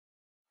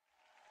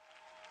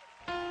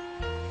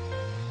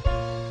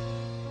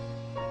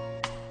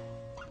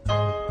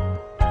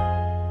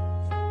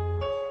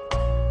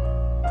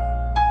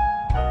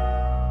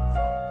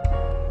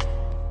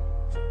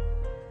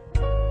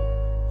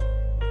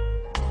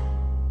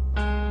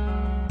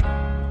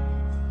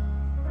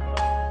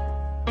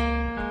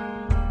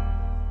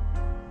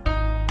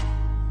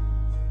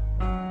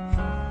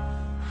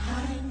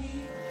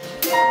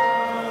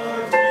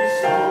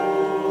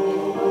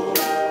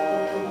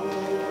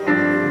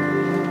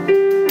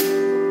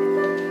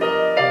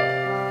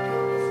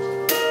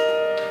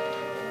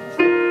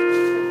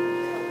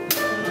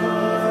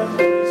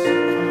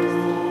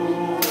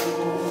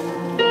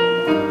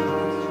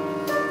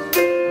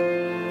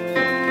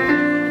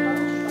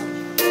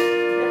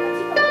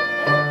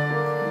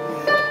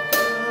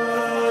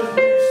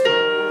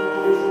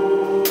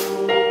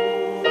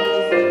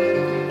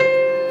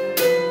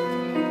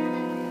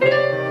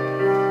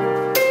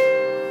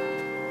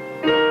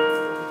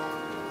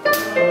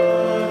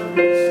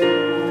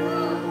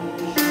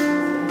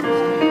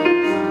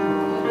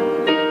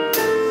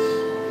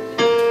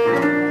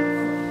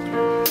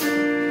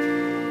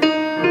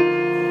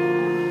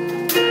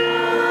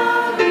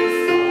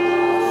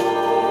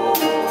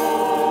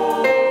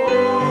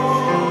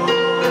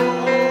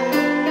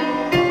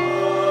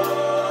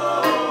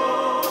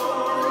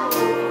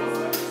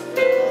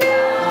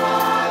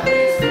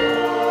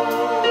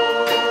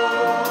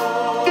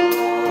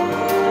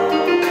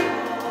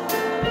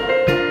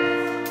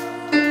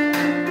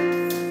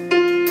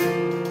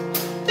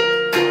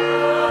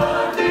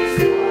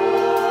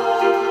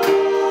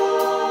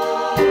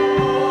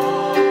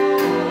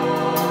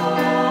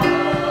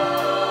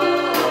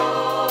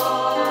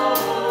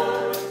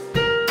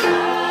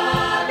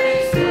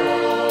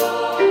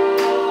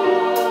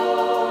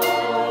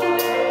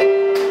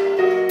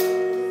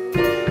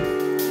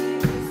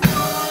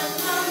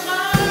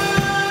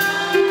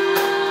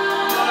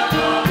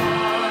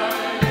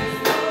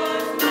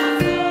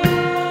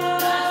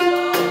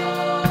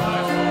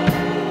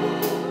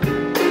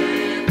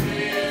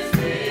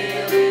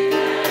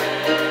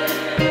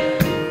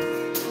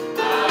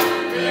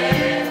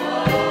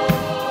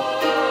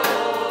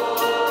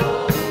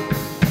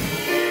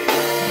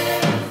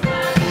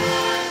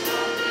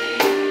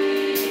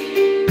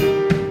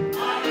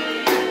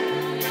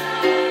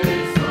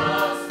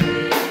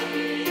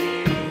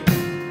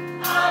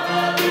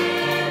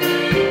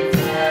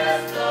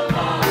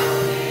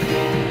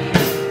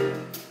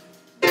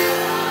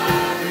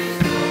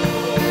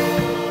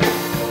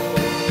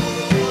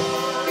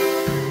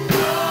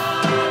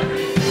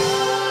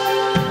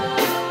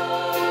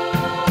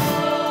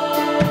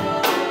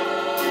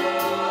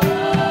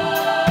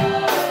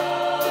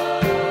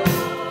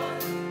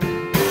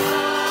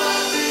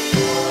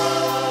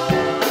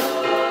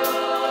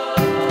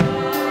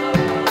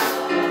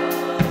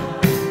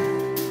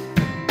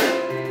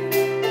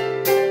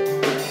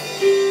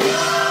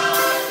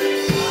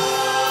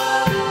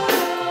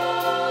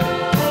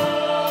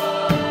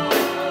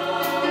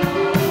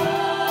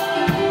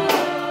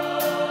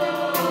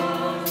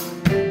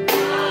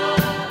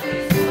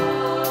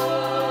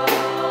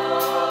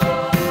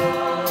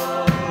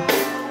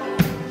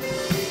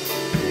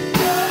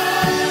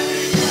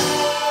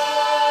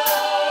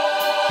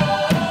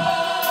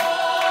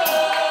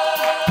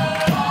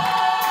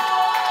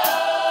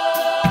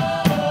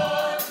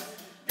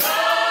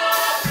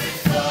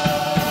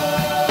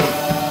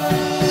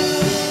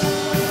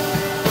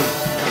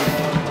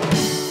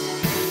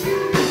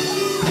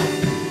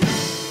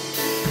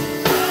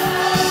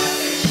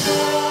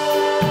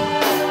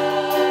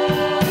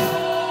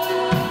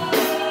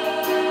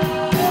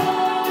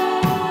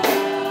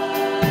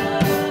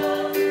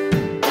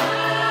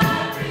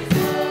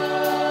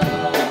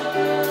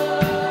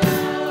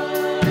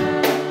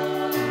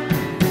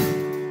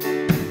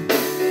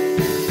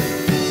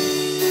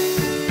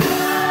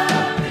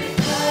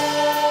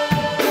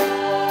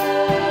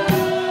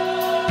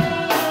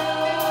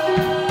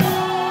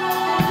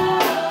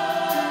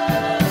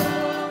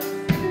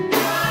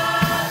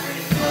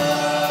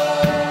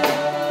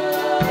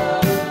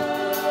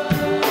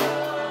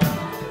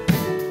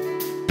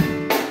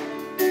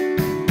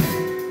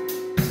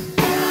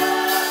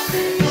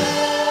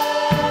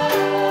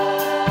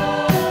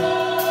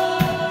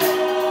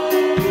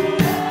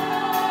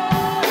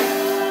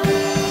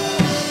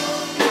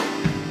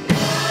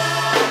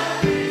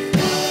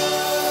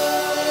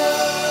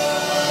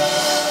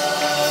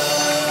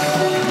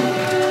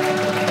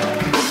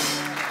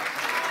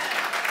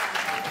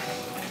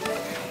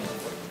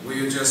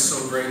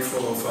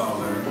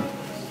Father,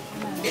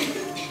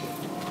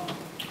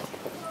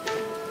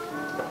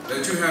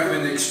 that you have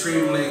been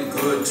extremely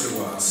good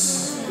to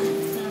us.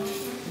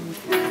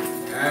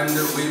 And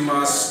we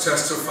must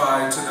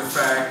testify to the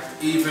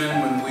fact, even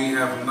when we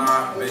have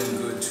not been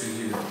good to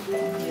you.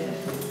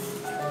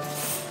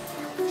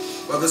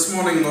 But this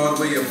morning, Lord,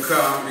 we have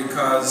come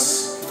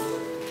because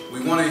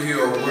we want to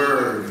hear a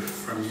word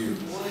from you.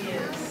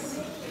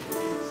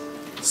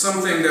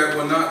 Something that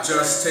will not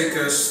just take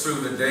us through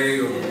the day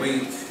or the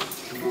week,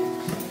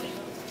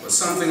 but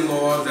something,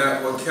 Lord,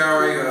 that will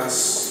carry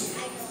us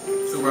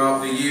throughout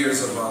the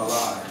years of our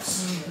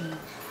lives.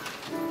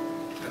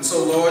 And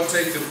so, Lord,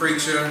 take the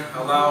preacher,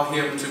 allow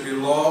him to be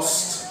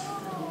lost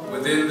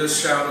within the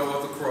shadow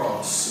of the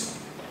cross.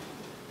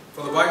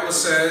 For the Bible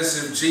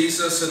says, if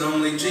Jesus and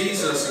only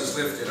Jesus is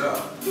lifted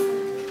up,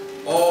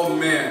 all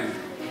men,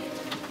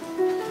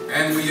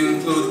 and we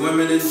include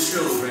women and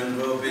children,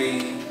 will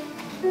be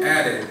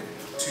added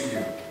to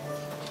you.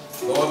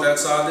 Lord,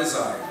 that's our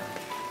desire.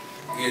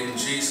 In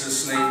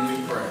Jesus' name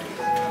we pray.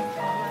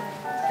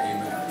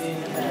 Amen.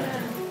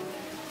 Amen.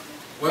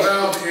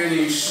 Without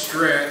any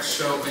stretch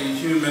of the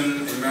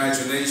human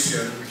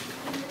imagination,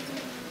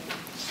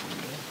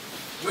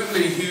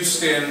 Whitney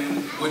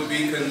Houston would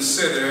be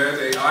considered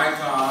an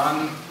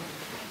icon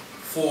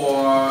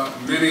for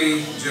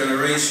many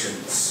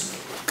generations.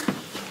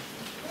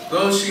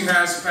 Though she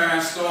has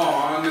passed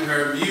on,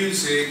 her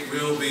music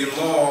will be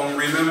long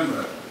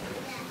remembered.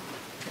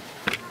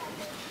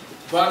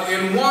 But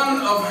in one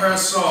of her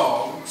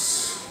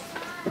songs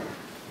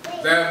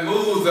that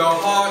moved the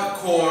heart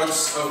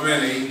chords of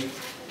many,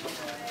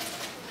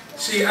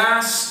 she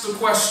asked the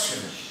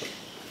question,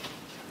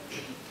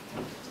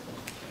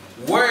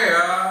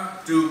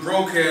 where do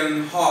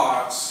broken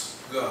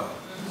hearts go?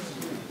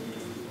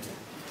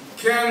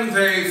 Can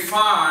they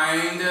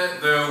find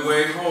their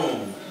way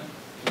home?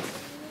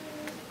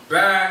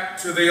 Back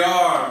to the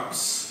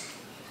arms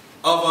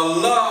of a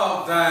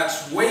love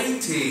that's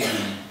waiting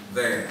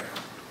there.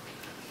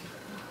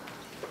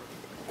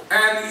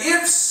 And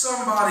if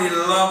somebody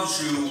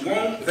loves you,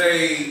 won't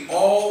they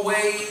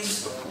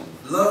always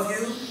love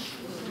you?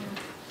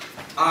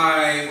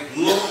 I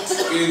looked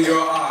in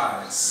your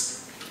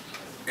eyes,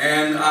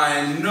 and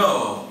I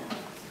know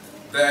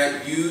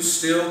that you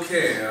still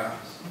care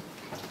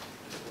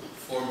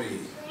for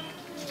me.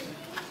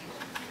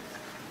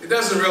 It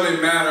doesn't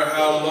really matter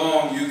how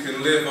long you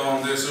can live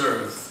on this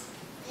earth.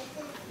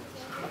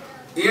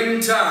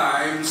 In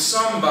time,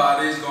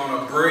 somebody's going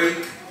to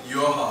break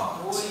your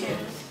heart. Oh, yes.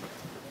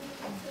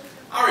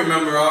 I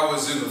remember I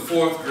was in the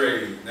 4th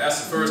grade.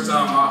 That's the first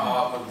time my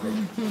heart was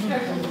broken.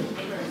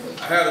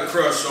 I had a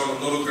crush on a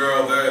little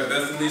girl there at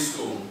Bethany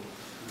School.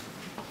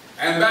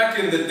 And back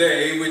in the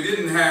day, we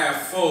didn't have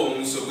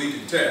phones so we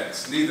could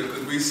text. Neither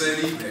could we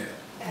send email.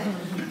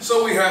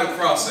 So we had a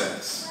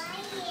process.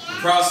 The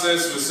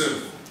process was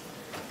simple.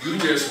 You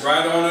just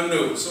write on a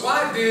note. So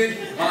I did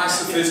my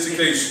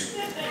sophistication.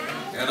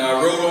 And I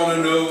wrote on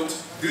a note,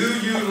 do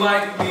you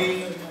like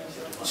me?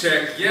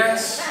 Check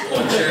yes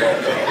or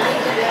check no.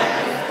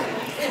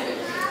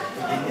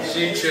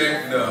 She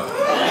checked no.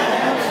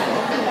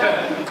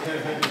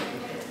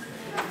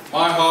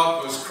 My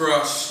heart was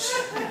crushed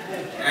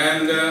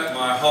and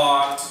my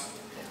heart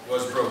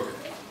was broken.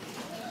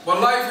 But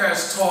life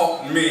has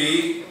taught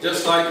me,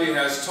 just like it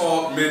has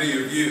taught many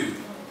of you,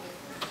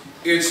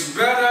 it's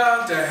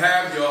better to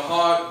have your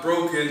heart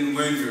broken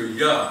when you're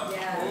young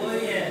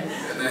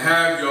than to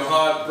have your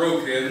heart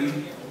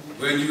broken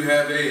when you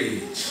have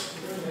age.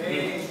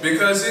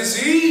 Because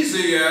it's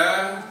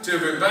easier to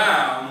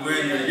rebound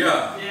when you're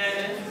young.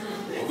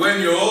 But when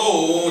you're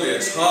old,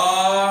 it's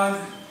hard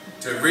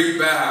to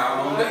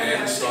rebound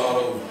and start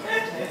over.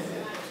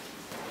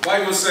 The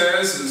Bible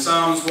says in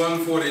Psalms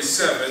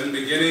 147,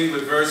 beginning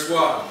with verse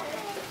 1,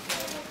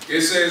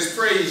 it says,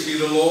 praise ye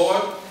the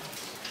Lord,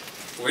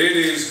 for it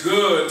is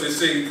good to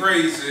sing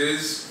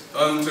praises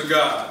unto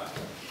God.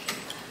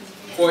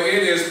 For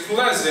it is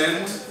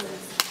pleasant,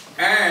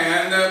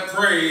 and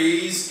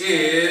praise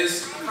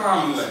is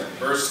comely.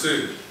 Verse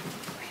 2.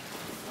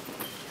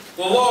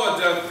 The Lord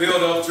doth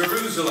build up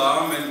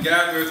Jerusalem, and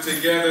gather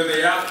together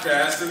the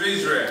outcasts of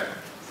Israel.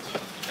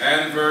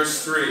 And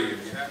verse 3.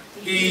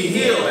 He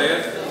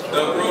healeth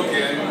the broken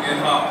in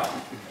heart,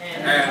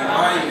 and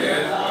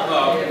bindeth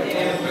up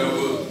their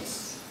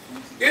wounds.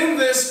 In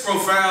this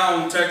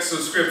profound text of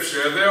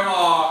Scripture, there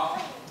are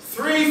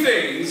 3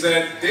 things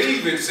that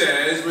David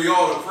says we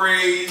ought to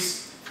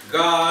praise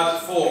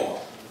God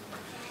for.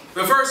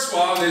 The first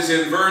one is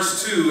in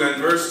verse 2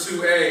 and verse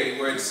 2a,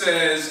 where it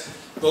says,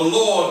 the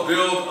Lord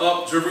built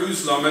up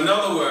Jerusalem. In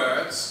other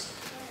words,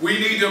 we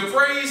need to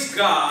praise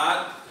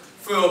God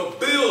for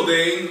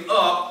building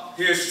up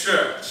His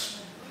church.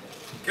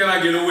 Can I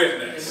get a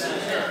witness?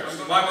 Yes.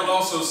 The Bible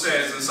also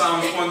says in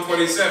Psalms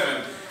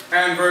 127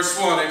 and verse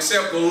 1,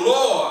 except the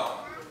Lord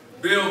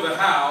build the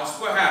house,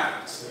 what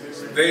happens?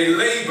 They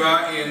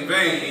labor in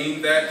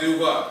vain that do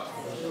what?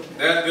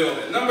 That build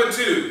it. Number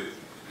 2,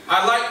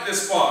 I like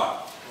this part.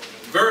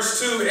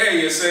 Verse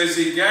 2a, it says,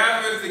 he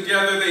gathered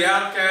together the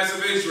outcasts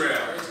of Israel.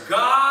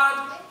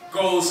 God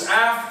goes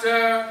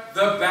after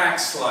the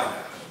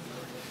backslider.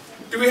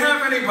 Do we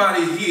have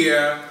anybody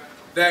here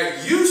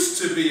that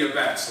used to be a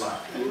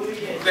backslider?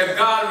 That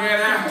God ran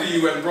after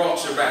you and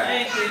brought you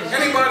back?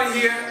 Anybody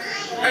here?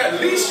 At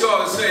least you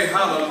ought to say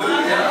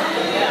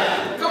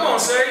hallelujah. Come on,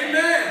 say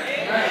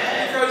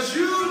amen. Because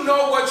you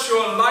know what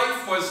your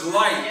life was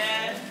like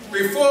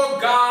before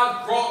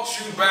God brought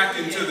you back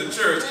into the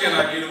church. Can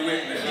I get a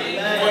witness?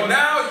 But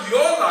now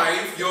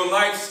your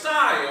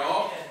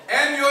lifestyle,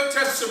 and your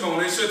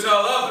testimony should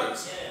tell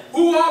others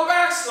who are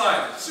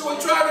backsliders, who are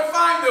trying to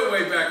find their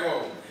way back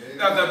home.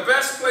 Now, the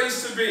best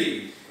place to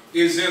be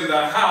is in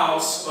the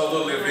house of the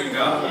living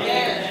God.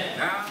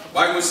 Now, the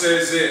Bible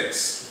says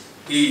this: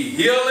 He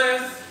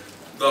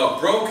healeth the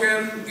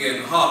broken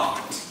in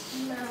heart.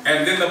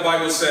 And then the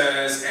Bible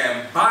says,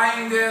 and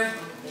bindeth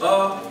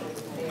up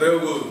their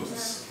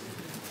wounds.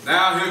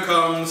 Now here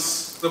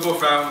comes the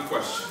profound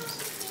question.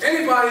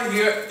 Anybody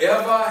here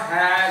ever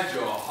had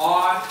your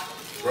heart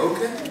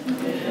broken?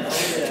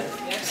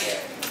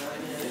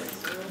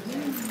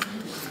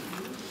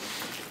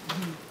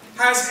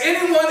 Has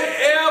anyone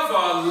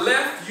ever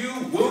left you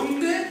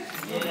wounded?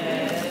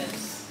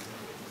 Yes.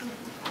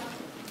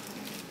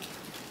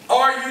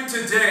 Are you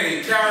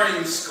today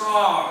carrying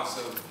scars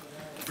of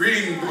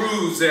being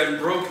bruised and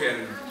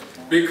broken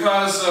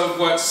because of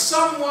what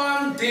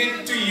someone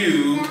did to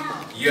you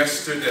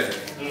yesterday?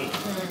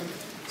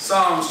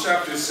 Psalms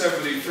chapter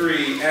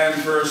 73 and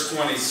verse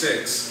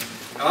 26.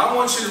 And I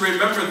want you to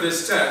remember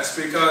this text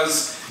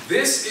because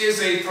this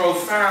is a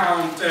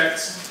profound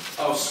text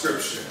of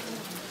Scripture.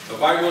 The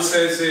Bible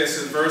says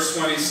this in verse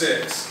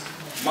 26.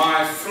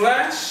 My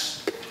flesh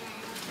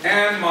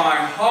and my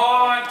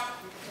heart.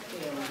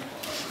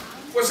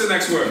 What's the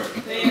next word?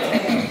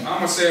 I'm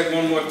going to say it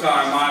one more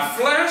time. My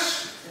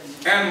flesh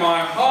and my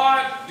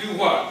heart do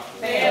what?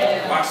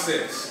 Watch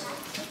this.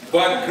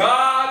 But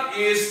God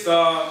is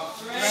the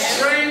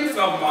strength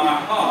of my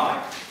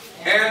heart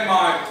and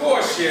my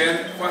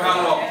portion for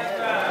how long?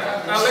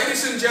 Now,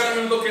 ladies and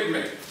gentlemen, look at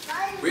me.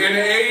 We're in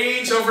an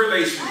age of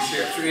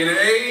relationships. We're in an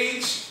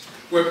age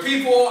where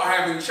people are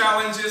having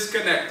challenges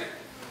connecting.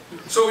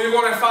 So you're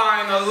going to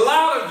find a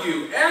lot of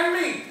you and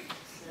me.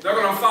 They're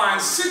going to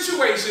find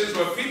situations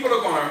where people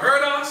are going to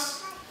hurt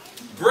us,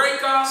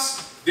 break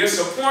us,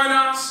 disappoint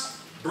us,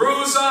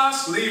 bruise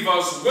us, leave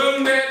us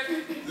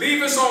wounded,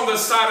 leave us on the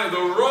side of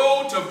the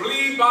road to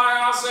bleed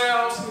by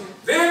ourselves,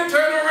 then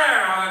turn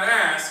around and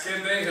ask,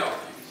 can they help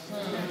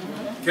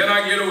you? Can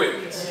I get a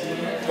witness?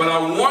 But I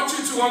want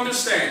you to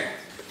understand,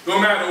 no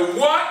matter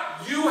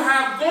what you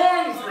have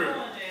gone through,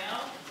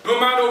 no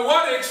matter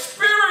what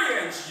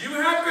experience you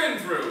have been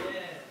through,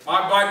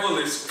 my Bible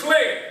is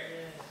clear.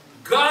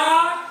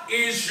 God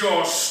is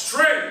your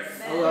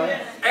strength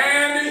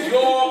and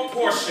your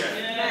portion.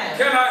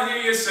 Can I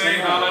hear you say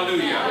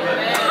hallelujah?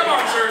 Come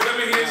on, church, let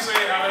me hear you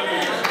say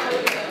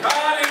hallelujah.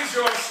 God is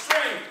your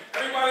strength.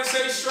 Everybody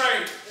say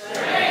strength.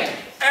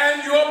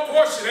 And your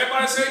portion.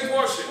 Everybody say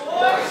portion.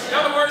 In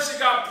other words, He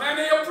got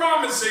plenty of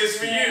promises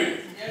for you.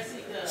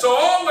 So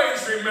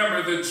always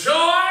remember, the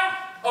joy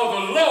of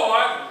the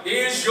Lord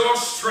is your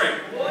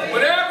strength.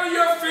 Whenever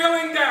you're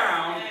feeling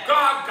down,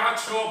 God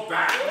got your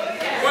back.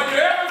 When you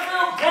ever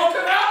feel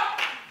broken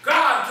up,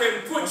 God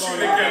can put you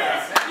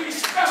together. He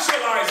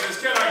specializes.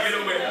 Can I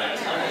get a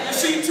witness?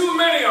 You see, too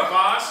many of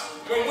us,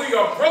 when we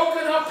are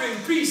broken up in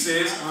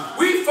pieces,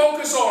 we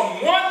focus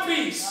on one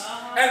piece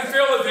and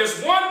feel that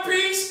this one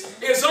piece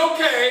is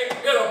okay,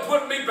 it'll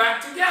put me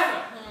back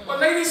together. But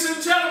ladies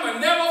and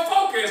gentlemen, never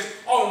focus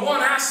on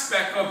one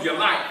aspect of your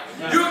life.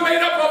 You're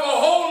made up of a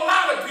whole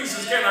lot of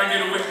pieces. Can I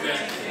get a witness?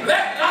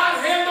 Let God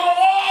handle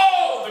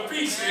all the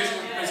pieces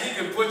because He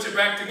can put you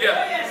back together.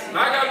 And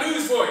I got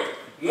news for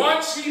you.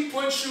 Once He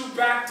puts you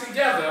back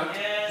together,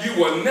 you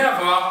will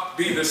never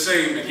be the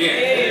same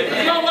again.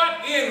 You know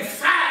what? In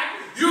fact,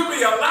 you'll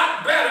be a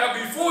lot better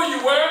before you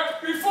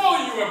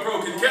were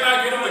broken. Can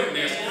I get a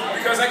witness?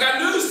 Because I got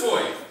news for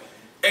you.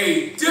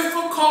 A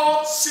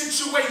difficult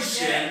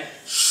situation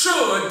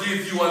should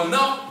give you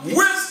enough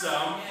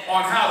wisdom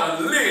on how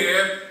to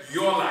live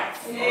your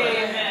life.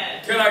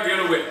 Amen. Can I get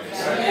a witness?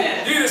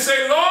 Amen. You need to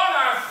say, Lord,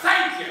 I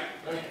thank you.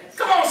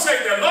 Come on, say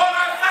that. Lord,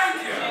 I thank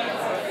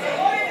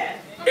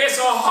you. It's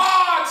a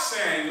hard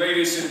saying,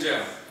 ladies and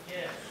gentlemen.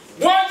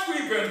 Once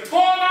we've been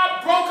torn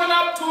up, broken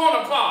up, torn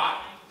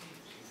apart,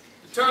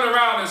 turn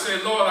around and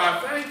say, Lord, I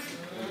thank you.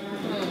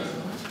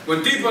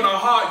 When deep in our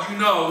heart, you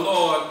know,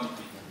 Lord,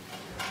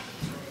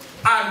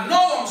 I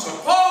know I'm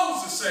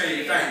supposed to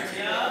say thank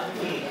you.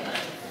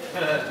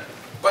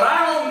 But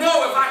I don't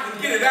know if I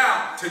can get it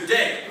out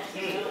today.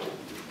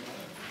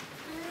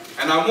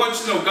 And I want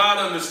you to know God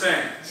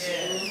understands.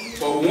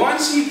 But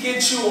once He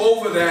gets you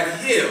over that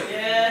hill,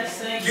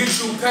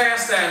 gets you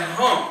past that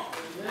hump,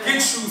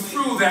 gets you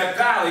through that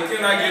valley,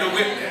 can I get a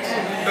witness?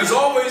 Because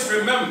always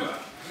remember,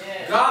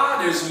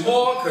 God is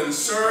more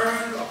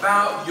concerned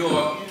about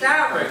your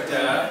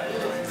character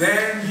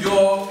than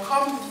your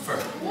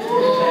comfort.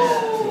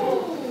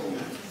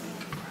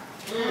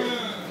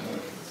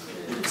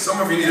 Some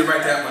of you need to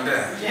write that one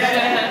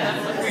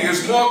down. He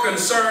is more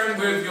concerned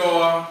with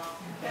your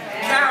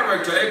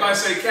character. Everybody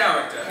say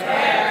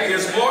character. He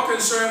is more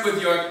concerned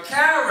with your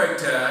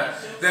character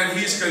than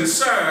he's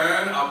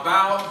concerned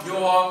about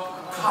your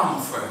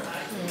comfort.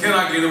 Can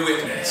I get a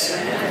witness?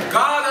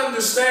 God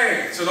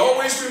understands. And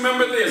always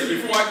remember this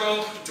before I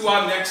go to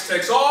our next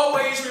text.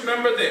 Always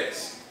remember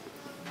this.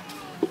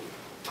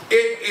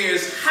 It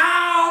is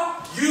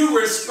how you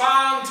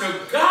respond to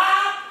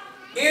God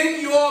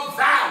in your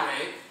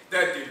valley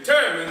that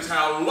determines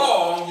how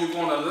long you're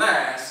going to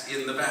last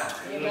in the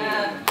valley.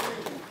 Amen.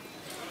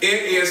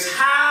 It is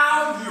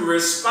how you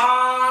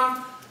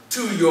respond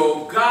to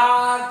your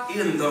God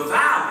in the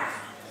valley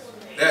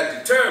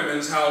that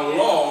determines how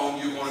long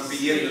you're going to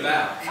be in the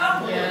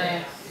valley.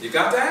 Yeah. You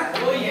got that?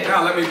 Oh, yeah.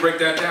 Now let me break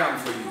that down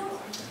for you.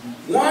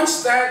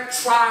 Once that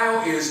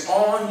trial is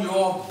on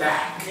your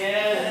back,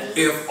 yes,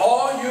 if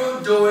all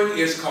you're doing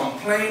is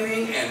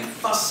complaining and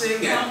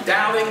fussing and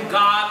doubting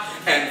God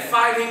and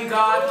fighting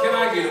God, can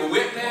I get a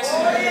witness?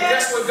 Oh, yes.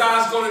 Guess what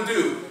God's going to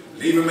do?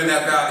 Leave him in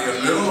that valley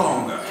a little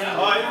longer.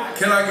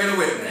 Can I get a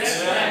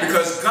witness?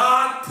 Because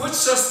God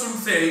puts us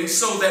through things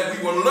so that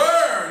we will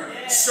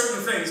learn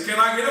certain things. Can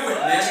I get a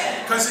witness?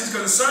 Because he's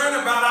concerned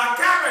about our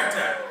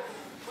character.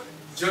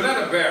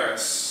 Jonetta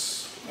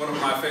Barris, one of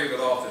my favorite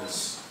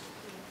authors,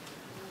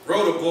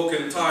 wrote a book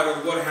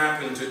entitled What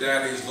Happened to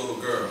Daddy's Little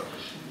Girl.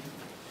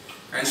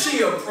 And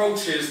she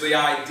approaches the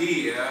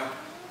idea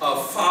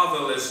of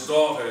fatherless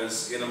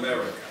daughters in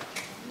America.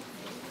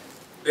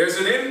 There's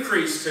an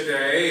increase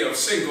today of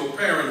single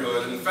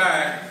parenthood. In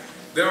fact,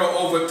 there are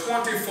over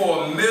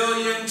 24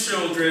 million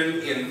children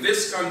in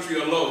this country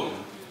alone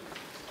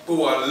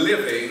who are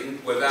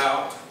living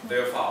without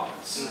their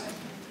fathers.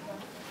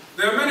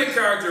 There are many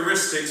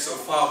characteristics of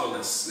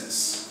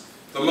fatherlessness.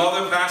 The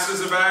mother passes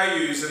the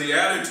values and the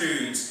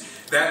attitudes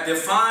that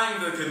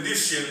define the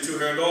condition to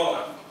her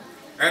daughter.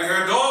 And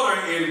her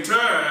daughter, in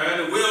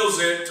turn, wills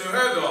it to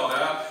her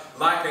daughter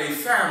like a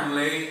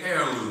family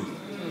heirloom.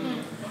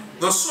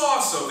 The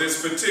source of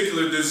this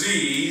particular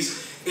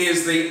disease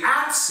is the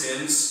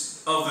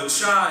absence of the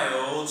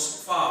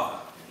child's father.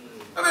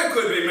 Now, there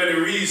could be many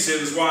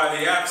reasons why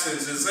the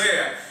absence is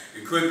there.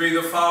 It could be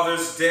the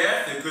father's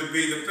death. It could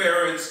be the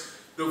parents'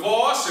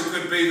 divorce. It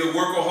could be the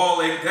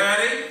workaholic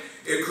daddy.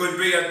 It could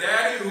be a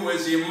daddy who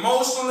is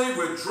emotionally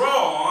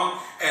withdrawn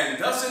and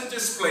doesn't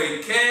display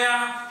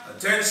care,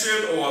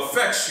 attention, or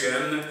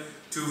affection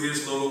to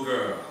his little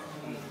girl.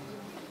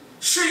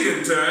 She,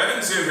 in turn,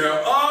 in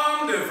her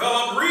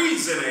undeveloped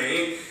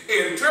reasoning,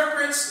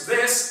 interprets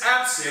this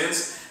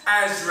absence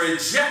as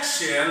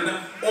rejection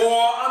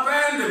or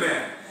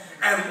abandonment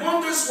and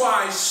wonders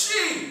why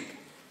she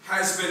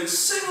has been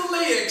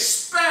singly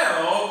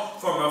expelled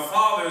from her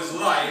father's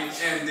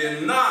life and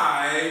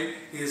denied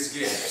his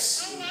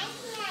gifts.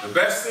 The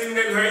best thing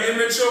in her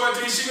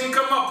immaturity she can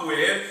come up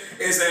with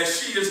is that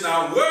she is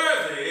not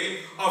worthy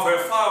of her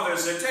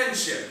father's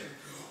attention,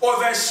 or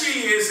that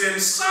she is in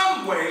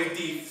some way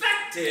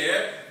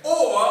defective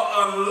or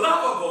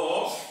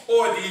unlovable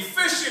or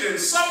deficient in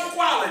some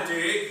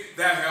quality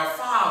that her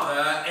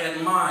father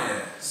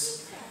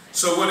admires.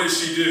 So what does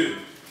she do?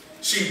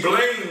 She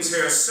blames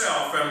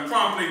herself and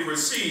promptly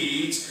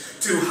proceeds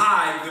to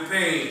hide the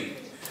pain,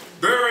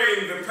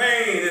 burying the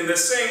pain and at the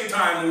same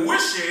time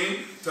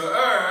wishing to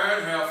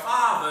earn her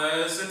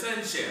father's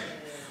attention,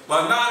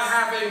 but not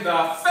having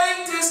the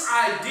faintest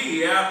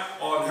idea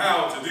on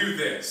how to do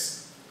this.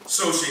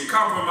 So she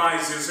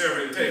compromises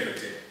her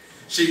integrity.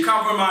 She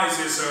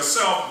compromises her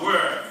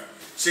self-worth.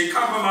 She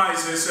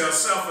compromises her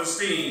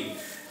self-esteem.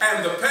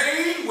 And the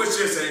pain, which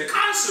is a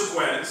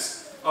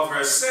consequence of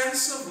her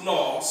sense of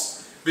loss,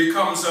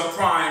 becomes a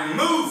prime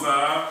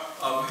mover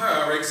of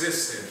her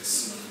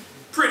existence.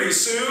 Pretty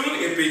soon,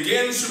 it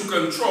begins to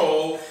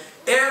control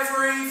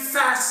every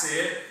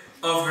facet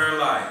of her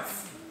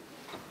life.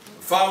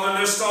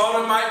 Fatherless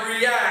daughter might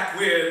react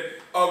with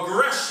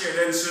aggression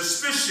and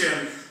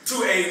suspicion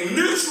to a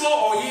neutral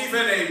or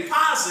even a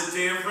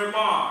positive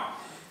remark.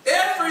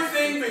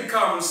 Everything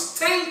becomes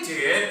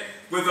tainted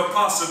with the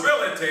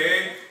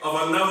possibility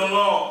of another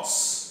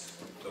loss.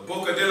 The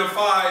book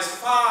identifies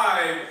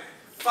five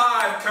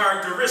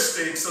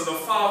characteristics of the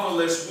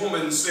fatherless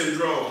woman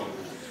syndrome.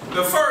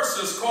 The first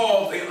is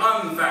called the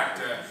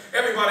unfactor.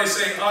 Everybody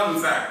say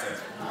unfactor.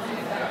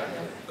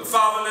 The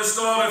fatherless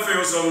daughter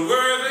feels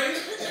unworthy,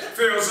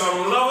 feels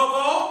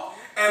unlovable,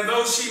 and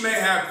though she may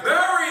have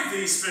buried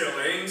these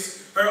feelings,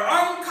 her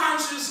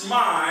unconscious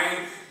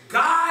mind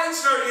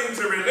guides her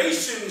into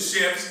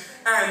relationships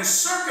and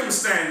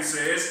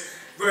circumstances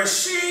where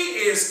she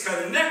is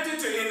connected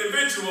to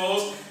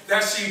individuals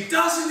that she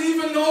doesn't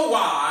even know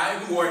why,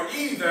 who are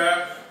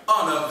either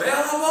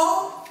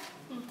unavailable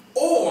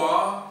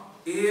or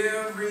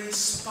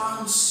irresponsible.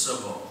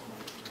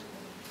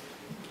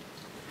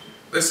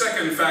 The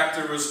second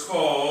factor is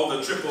called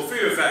the triple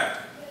fear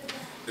factor.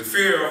 The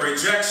fear of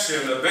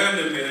rejection,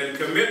 abandonment, and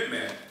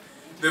commitment.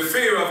 The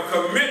fear of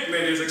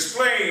commitment is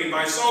explained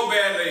by so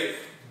badly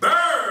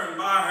burned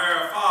by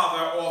her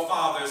father or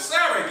father's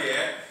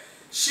surrogate,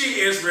 she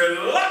is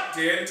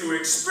reluctant to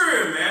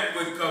experiment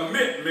with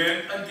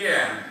commitment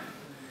again.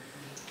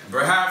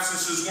 Perhaps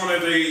this is one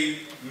of the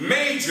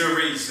major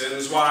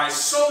reasons why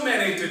so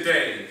many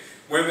today,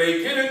 when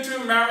they get into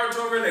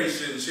marital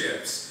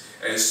relationships,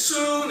 as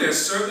soon as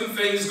certain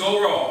things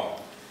go wrong,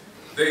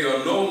 they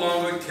are no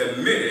longer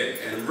committed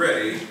and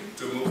ready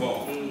to move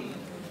on.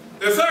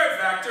 The third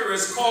factor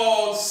is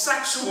called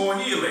sexual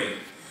healing,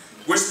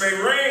 which may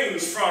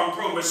range from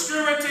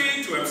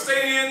promiscuity to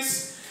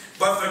abstinence,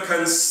 but the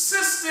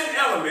consistent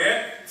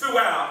element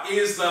throughout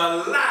is the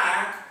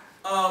lack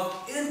of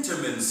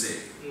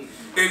intimacy.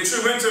 In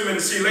true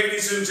intimacy,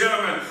 ladies and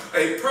gentlemen,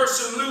 a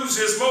person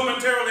loses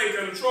momentarily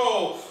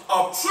control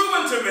of true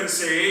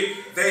intimacy.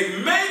 They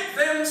make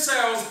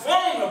themselves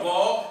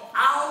vulnerable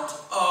out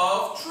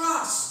of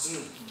trust.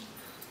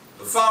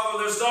 The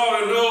fatherless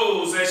daughter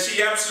knows that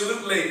she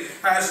absolutely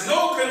has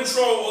no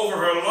control over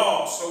her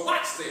loss. So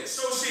watch this.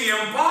 So she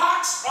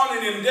embarks on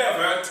an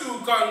endeavor to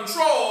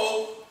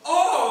control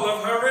all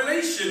of her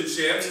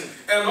relationships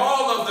and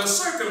all of the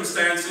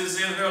circumstances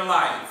in her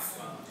life.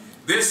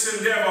 This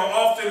endeavor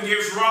often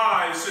gives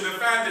rise to the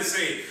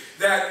fantasy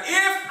that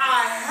if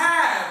I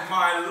have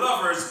my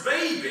lover's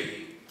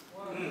baby,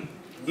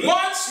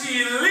 once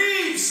he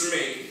leaves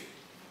me,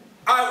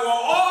 I will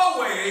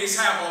always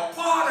have a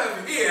part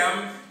of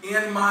him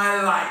in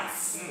my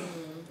life.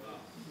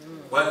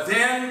 But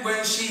then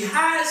when she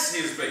has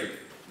his baby,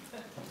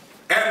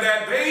 and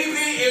that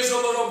baby is a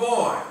little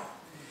boy,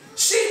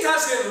 she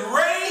doesn't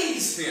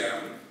raise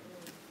him,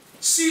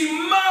 she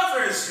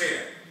mothers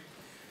him,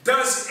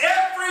 does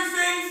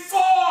everything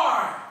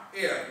for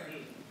him,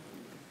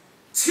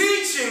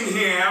 teaching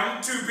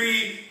him to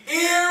be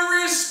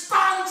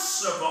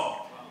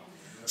irresponsible,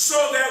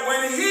 so that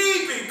when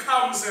he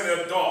becomes an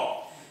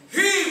adult,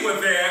 he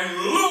would then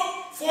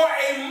look for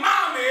a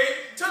mommy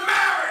to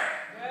marry.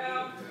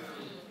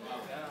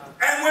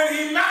 And when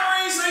he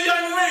marries a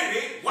young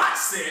lady,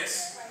 watch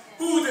this,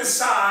 who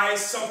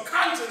decides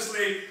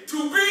subconsciously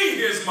to be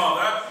his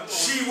mother,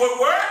 she would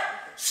work,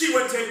 she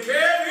would take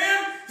care of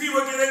him, he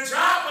would get a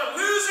job or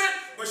lose it,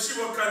 but she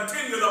will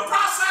continue the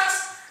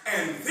process.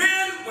 And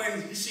then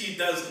when she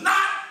does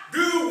not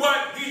do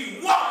what he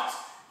wants,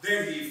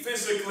 then he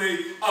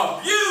physically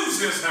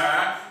abuses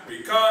her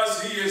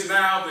because he is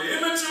now the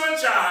immature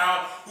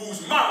child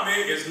whose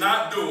mommy is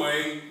not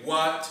doing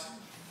what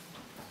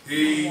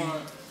he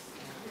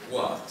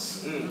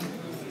wants.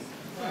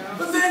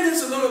 But then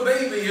there's a little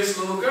baby, it's a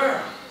little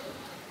girl.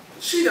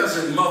 She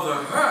doesn't mother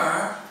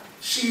her,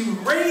 she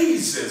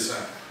raises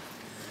her.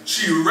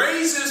 She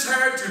raises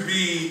her to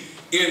be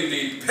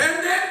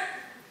independent.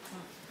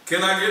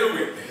 Can I get a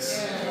witness?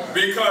 Yeah.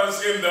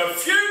 Because in the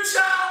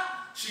future,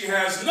 she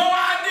has no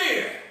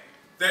idea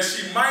that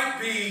she might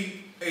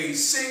be a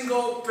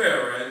single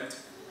parent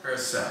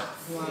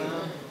herself.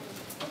 Wow.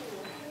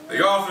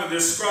 The author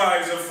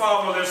describes a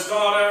fatherless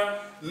daughter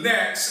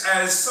next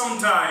as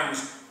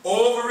sometimes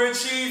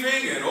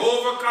overachieving and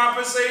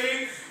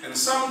overcompensating, and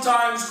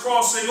sometimes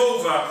crossing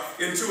over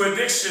into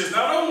addictions,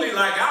 not only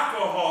like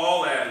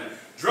alcohol and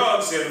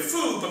drugs and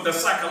food, but the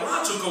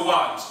psychological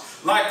ones,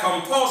 like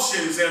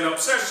compulsions and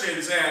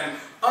obsessions and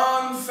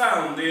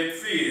unfounded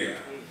fear.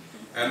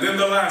 And then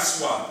the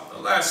last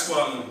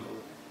one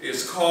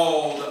is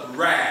called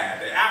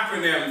RAD, the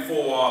acronym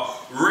for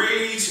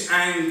rage,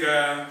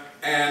 anger,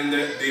 and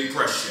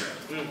depression.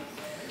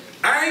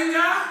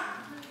 Anger,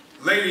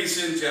 ladies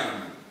and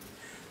gentlemen,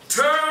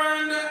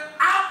 turned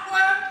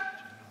outward,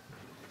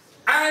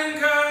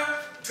 anger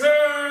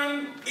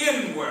turned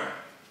inward.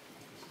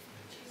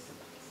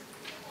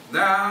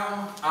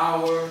 Now,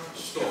 our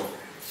story.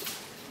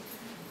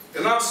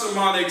 In our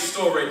sermonic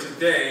story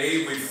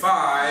today, we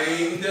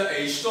find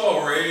a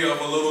story of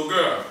a little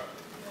girl.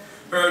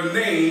 Her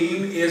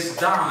name is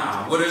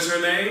Donna. What is her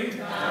name?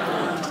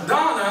 Donna.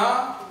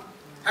 Donna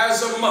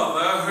has a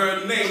mother.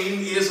 Her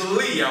name is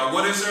Leah.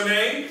 What is her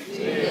name?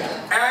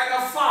 Leah. And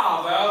a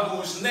father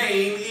whose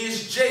name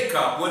is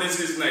Jacob. What is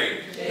his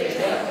name?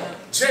 Jacob.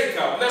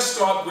 Jacob. Let's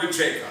start with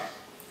Jacob.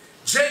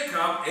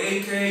 Jacob,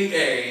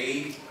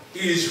 a.k.a.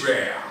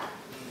 Israel,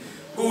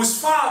 whose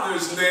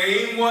father's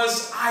name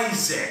was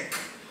Isaac,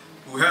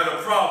 who had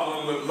a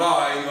problem with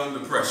lying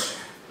under pressure.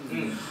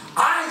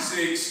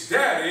 Isaac's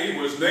daddy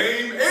was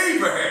named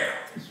Abraham,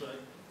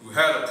 who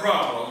had a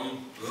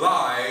problem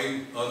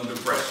lying under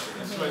pressure.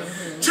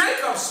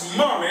 Jacob's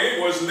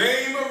mommy was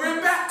named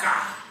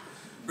Rebecca.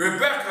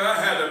 Rebecca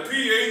had a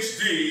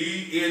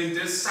PhD in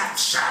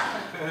deception.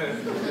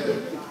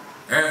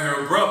 And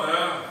her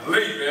brother,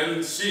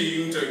 Laban,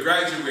 seemed to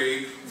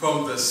graduate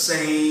from the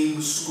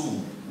same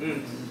school.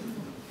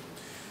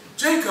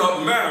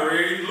 Jacob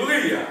married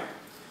Leah.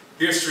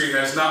 History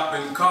has not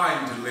been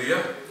kind to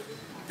Leah.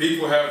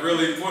 People have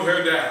really put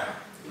her down.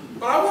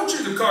 But I want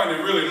you to kind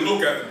of really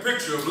look at the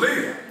picture of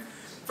Leah.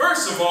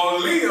 First of all,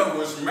 Leah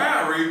was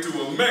married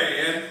to a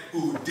man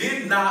who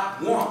did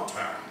not want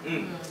her.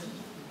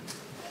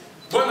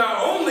 But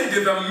not only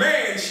did the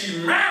man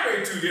she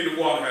married to didn't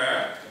want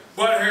her,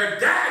 but her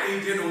daddy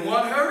didn't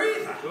want her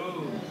either.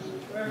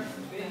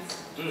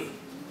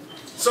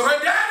 So her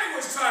daddy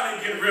was trying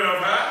to get rid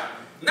of her.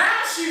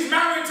 Now she's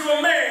married to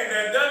a man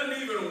that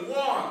doesn't even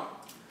want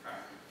her.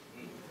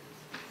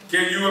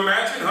 Can you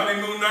imagine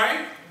honeymoon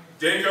night?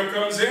 Jacob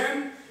comes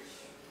in.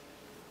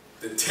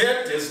 The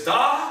tent is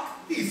dark.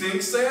 He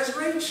thinks there's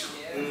Rachel.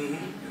 And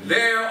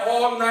they're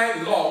all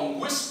night long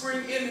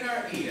whispering in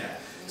her ear,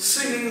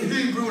 singing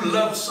Hebrew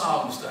love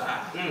songs to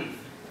her.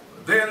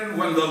 Then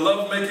when the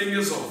lovemaking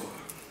is over,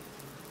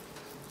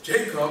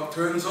 Jacob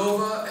turns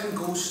over and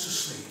goes to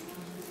sleep.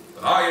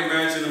 But I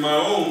imagine in my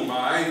own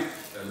mind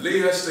that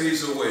Leah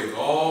stays awake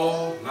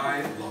all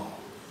night long,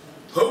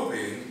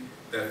 hoping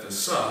that the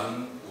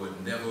sun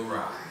would never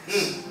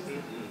rise.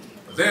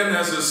 But then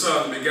as the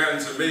sun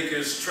began to make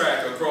his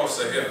track across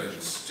the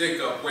heavens,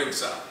 Jacob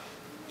wakes up,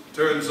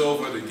 turns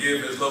over to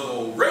give his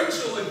little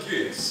Rachel a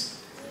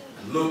kiss,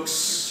 and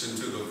looks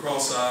into the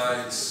cross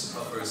eyes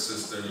of her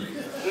sister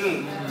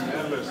Leah.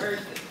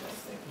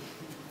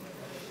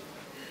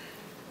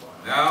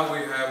 Now we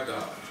have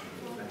Donna.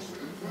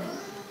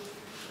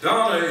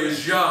 Donna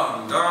is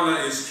young.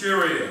 Donna is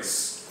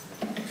curious.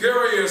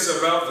 Curious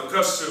about the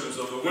customs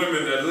of the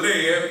women that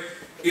live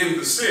in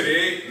the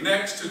city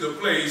next to the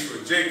place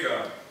where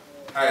Jacob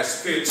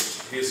has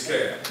pitched his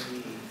camp.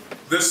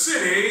 The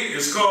city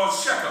is called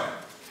Shechem.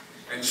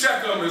 And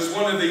Shechem is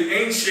one of the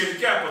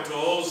ancient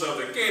capitals of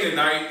the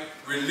Canaanite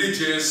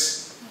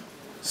religious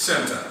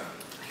center.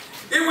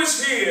 It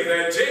was here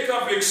that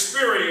Jacob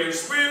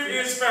experienced with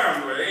his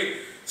family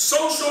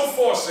social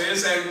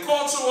forces and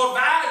cultural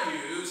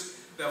values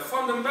that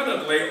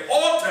fundamentally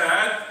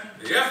altered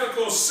the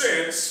ethical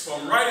sense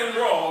from right and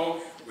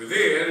wrong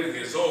within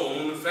his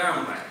own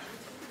family.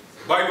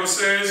 The Bible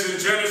says in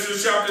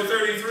Genesis chapter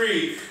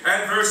 33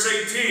 and verse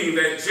 18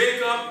 that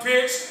Jacob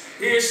pitched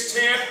his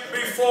tent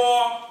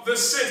before the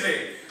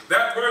city.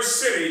 That word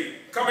city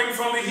coming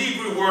from the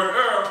Hebrew word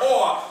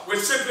or, which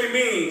simply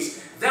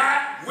means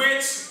that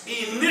which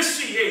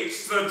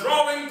initiates the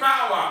drawing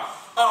power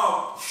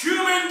of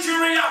human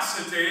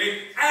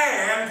curiosity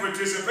and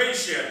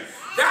participation.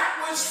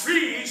 That which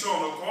feeds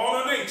on the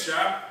call of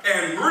nature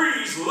and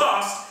breeds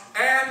lust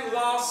and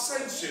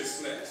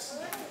licentiousness.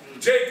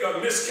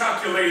 Jacob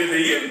miscalculated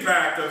the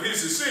impact of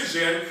his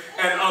decision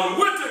and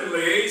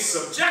unwittingly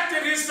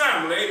subjected his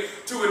family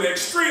to an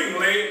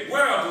extremely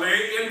worldly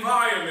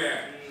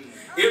environment.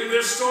 In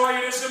this story,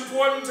 it is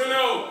important to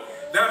note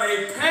that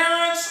a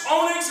parent's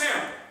own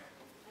example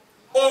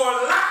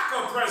or lack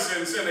of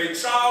presence in a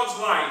child's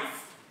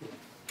life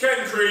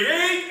can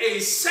create a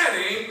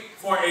setting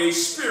for a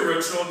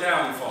spiritual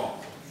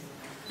downfall.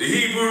 The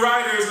Hebrew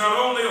writers not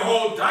only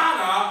hold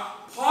Donna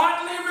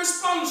partly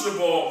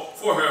responsible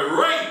for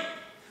her rape,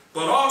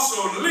 but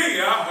also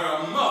Leah,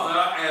 her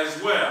mother,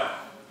 as well.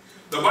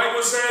 The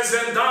Bible says,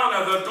 and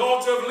Donna, the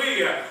daughter of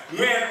Leah,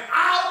 went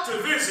out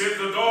to visit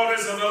the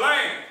daughters of the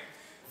land.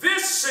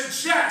 This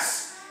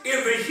suggests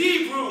in the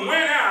Hebrew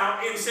went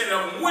out instead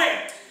of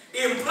went,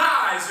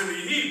 implies in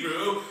the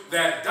Hebrew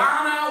that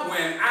Donna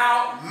went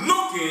out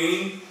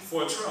looking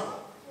for trouble.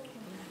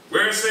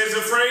 Where it says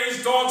the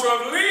phrase daughter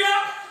of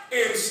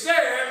Leah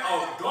instead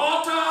of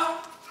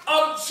daughter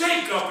of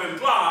Jacob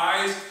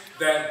implies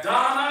that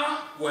Donna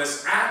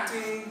was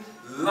acting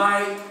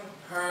like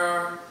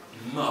her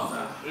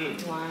mother.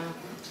 Wow.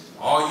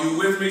 Are you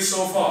with me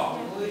so far?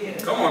 Oh, yeah.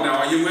 Come on now,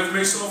 are you with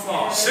me so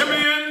far? Yeah.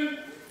 Simeon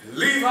and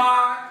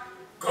Levi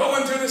go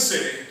into the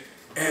city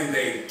and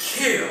they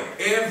kill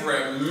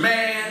every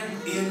man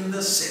in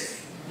the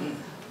city.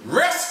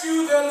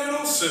 Rescue their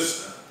little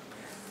sister.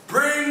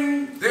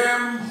 Bring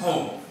them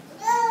home.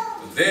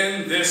 But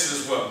then this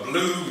is what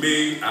blew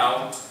me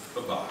out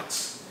the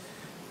box.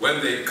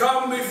 When they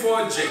come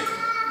before Jacob,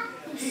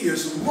 he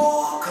is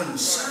more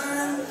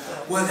concerned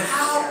with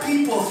how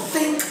people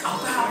think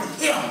about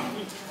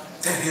him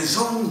than his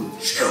own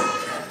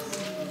children.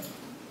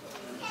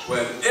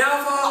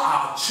 Whenever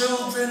our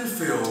children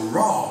feel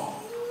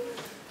wrong,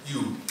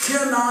 you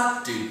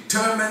cannot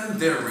determine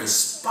their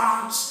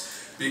response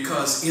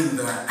because in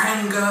their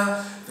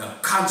anger, the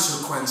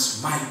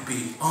consequence might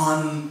be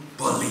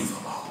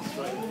unbelievable.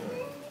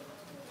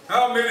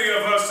 How many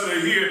of us that are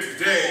here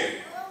today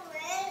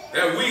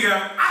that we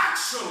have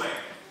actually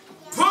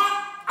put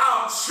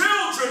our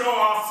children or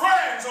our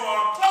friends or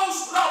our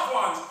close loved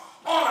ones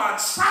on a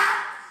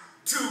track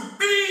to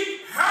be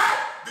hurt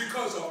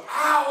because of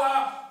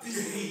our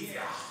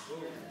behavior?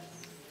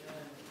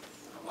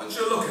 I want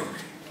you to look at me.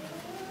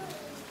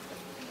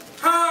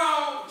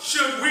 How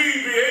should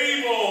we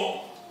be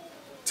able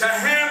to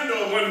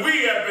handle when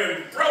we have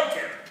been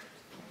broken?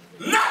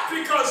 Not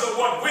because of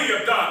what we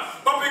have done,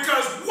 but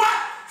because what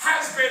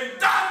has been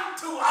done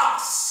to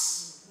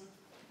us.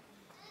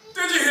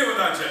 Did you hear what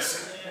I just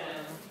said?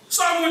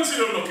 So I want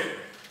you to look at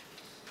me.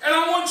 And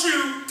I want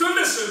you to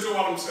listen to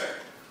what I'm saying.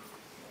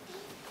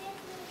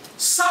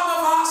 Some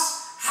of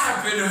us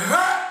have been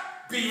hurt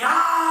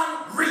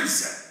beyond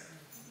reason.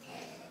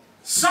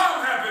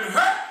 Some have been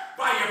hurt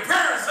by your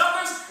parents.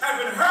 Others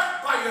have been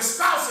hurt by your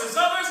spouses.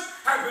 Others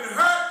have been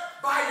hurt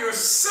by your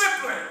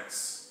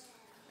siblings.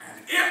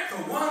 And if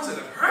the ones that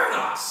have hurt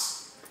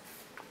us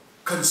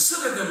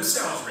consider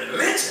themselves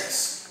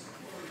religious,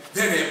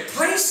 then it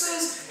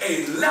places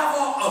a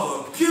level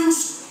of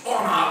abuse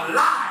on our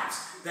lives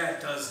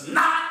that does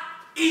not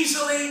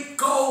easily they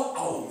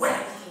go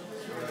away.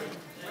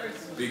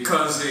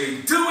 Because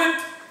they do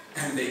it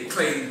and they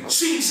claim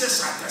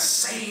Jesus at the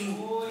same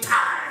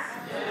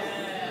time.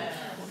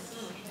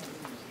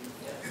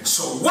 And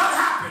so what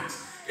happens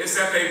is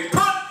that they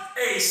put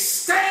a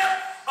stamp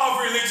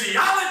of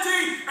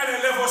religiosity and a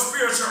level of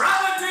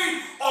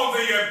spirituality on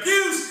the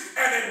abuse,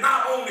 and it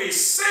not only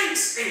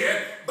sinks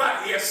in,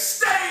 but it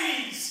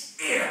stays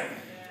in.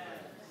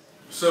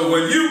 So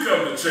when you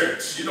come to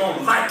church, you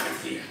don't like it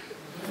here.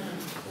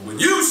 But when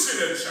you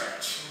sit in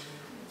church,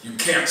 you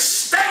can't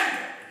stand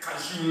it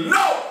because you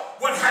know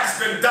what has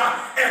been done,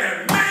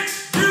 and it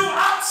makes you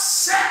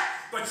upset.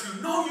 But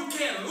you know you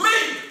can't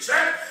leave the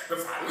church.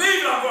 If I leave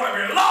it, I'm going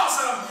to be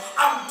lost. And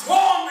I'm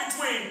torn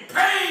between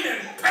pain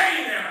and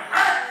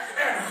hurt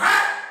and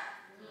hurt.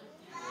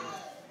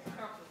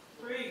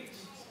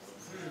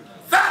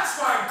 That's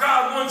why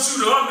God wants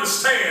you to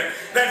understand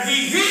that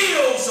He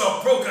heals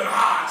a broken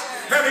heart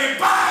and He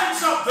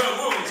binds up the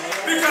wounds,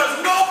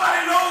 because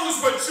nobody knows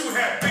what you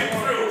have been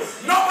through.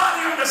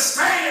 Nobody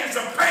understands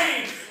the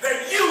pain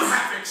that you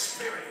have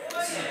experienced.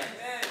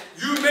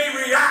 You may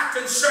react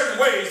in certain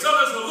ways.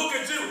 Others will look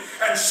at you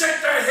and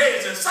shake their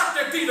heads and suck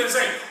their teeth and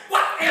say,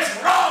 what is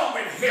wrong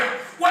with him?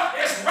 What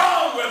is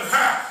wrong with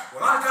her?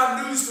 Well, I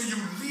got news for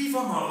you. Leave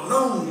them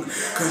alone,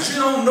 because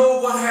you don't know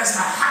what has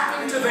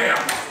happened to them.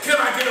 Can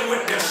I get a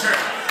witness, sir?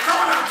 Come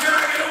on now, can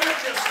I get a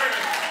witness, sir?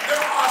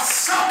 There are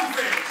some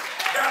things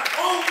that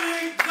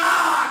only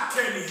God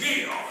can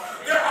heal.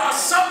 There are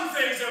some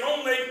things that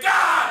only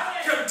God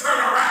can turn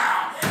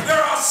around. There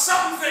are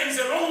some things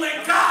that only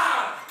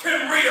God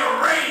can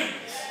rearrange.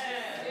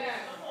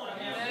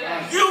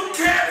 You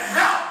can't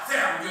help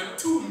them. You're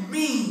too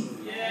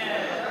mean.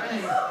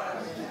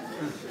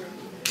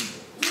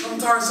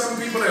 Sometimes some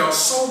people, they are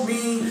so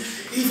mean,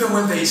 even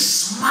when they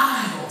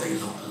smile, they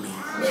look mean.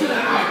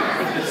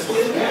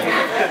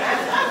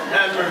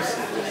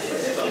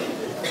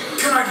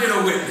 Can I get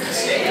a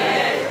witness?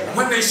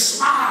 When they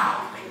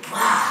smile, they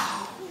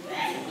growl.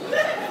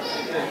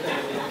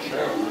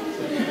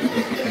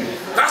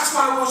 That's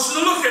why I want you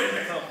to look at me.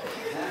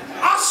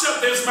 I'll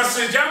shut this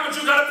message down, but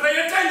you got to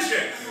pay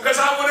attention, because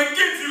I want to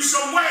give you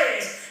some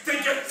ways to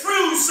get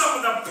through some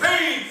of the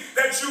pain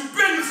that you've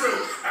been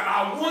through. And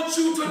I want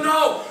you to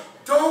know,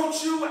 don't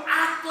you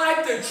act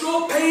like that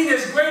your pain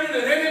is greater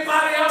than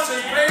anybody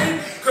else's pain,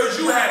 because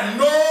you had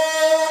no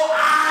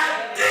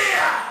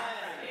idea.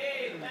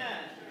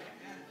 Amen.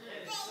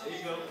 There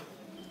you go.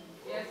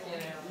 Yes,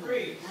 yes.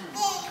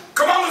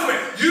 Come on with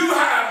me. You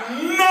have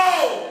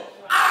no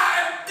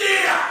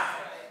idea.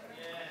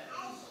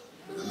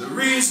 The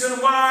reason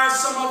why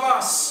some of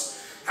us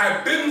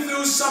have been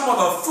through some of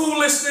the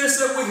foolishness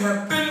that we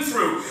have been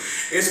through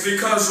is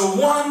because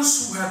the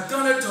ones who have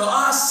done it to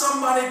us,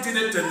 somebody did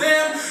it to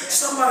them,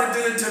 somebody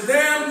did it to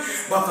them.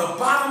 But the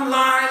bottom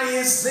line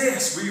is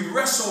this: we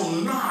wrestle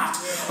not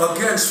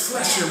against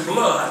flesh and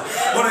blood,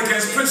 but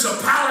against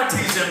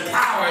principalities and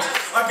powers,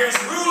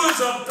 against rulers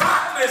of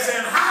darkness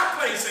and high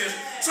places.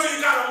 So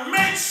you got to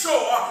make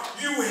sure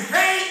you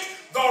hate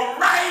the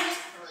right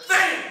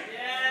thing.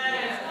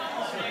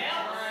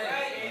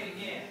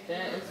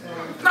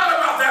 Not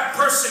about that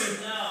person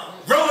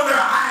rolling their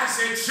eyes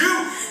at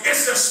you.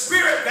 It's the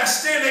spirit that's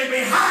standing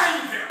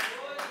behind them.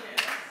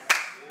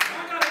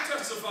 I got to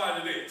testify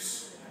to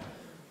this.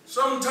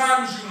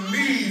 Sometimes you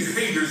need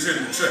haters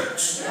in the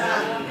church.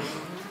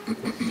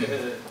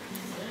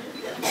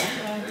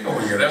 Oh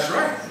yeah, that's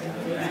right.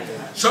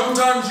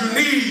 Sometimes you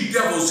need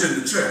devils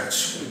in the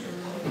church.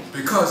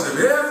 Because if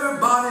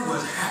everybody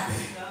was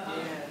happy,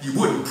 you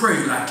wouldn't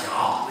pray like you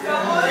are.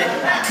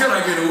 Can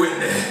I get a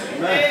witness?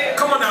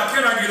 Come on now,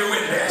 can I get a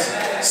witness?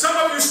 Some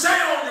of you stay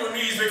on your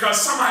knees because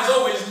somebody's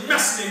always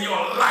messing in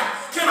your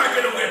life. Can I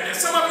get a witness?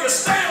 Some of you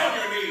stay on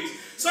your knees.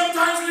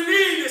 Sometimes we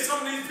need that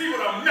some of these people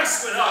to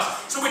mess with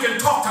us so we can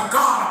talk to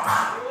God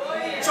about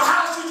it. So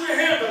how should you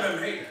handle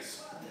them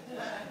haters?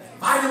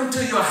 Invite them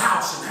to your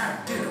house and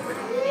have dinner with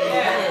them.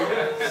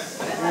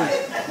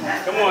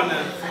 Come on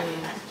now.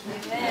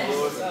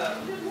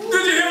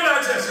 Did you hear what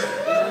I just said?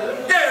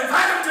 Yeah,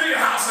 invite them to your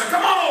house and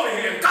come on over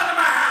here, come to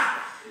my house.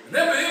 And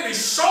they'll be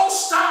so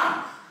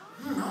stunned.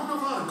 I don't know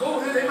how to go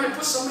there. They might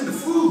put something in the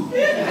food.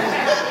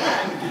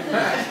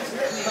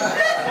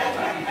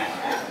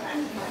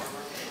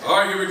 All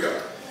right, here we go.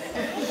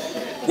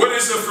 What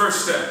is the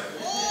first step?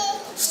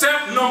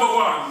 Step number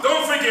one.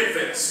 Don't forget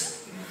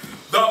this.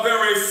 The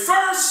very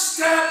first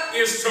step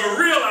is to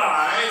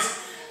realize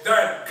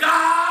that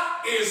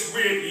God is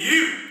with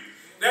you.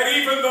 That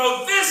even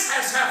though this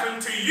has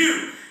happened to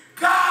you,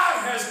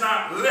 God has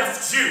not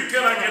left you.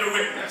 Can I get a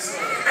witness?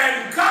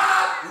 And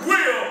God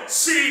will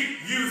see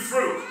you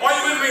through. Are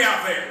you with me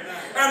out there?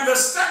 And the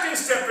second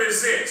step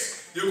is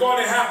this. You're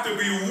going to have to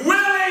be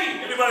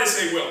willing. Anybody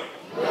say willing?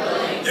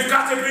 Willing. You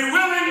got to be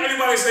willing.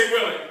 Anybody say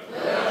willing?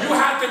 Willing. You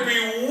have to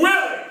be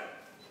willing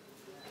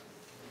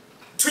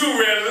to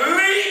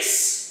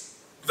release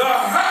the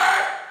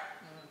hurt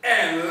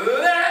and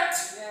let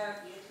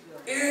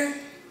it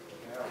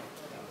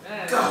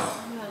go.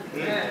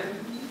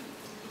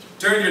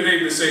 Turn your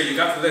neighbor and say, you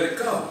got to let it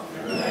go.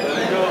 Let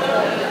it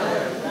go.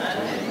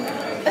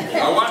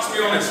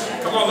 me on this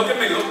one. Come on, look at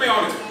me. Look at me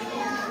on this one.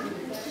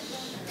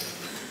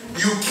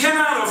 You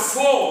cannot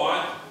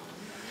afford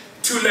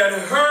to let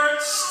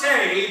hurt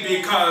stay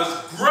because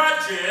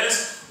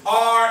grudges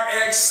are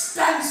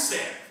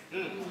expensive.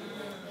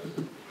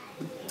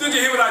 Did you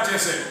hear what I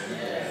just said?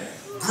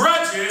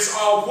 Grudges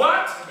are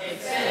what?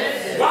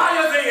 Expensive. Why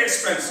are they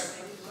expensive?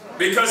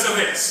 Because of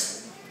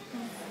this.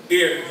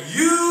 If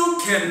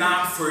you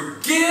cannot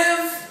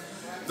forgive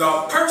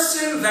the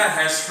person that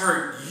has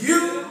hurt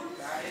you,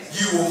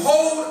 you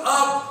hold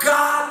up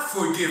God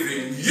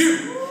forgiving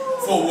you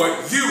for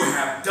what you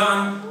have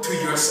done to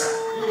yourself.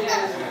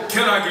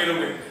 Can I get a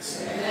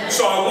witness?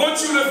 So I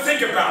want you to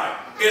think about it.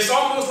 It's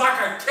almost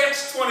like a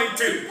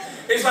catch-22.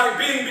 It's like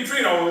being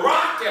between a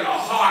rock and a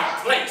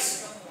hard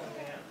place.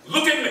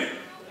 Look at me.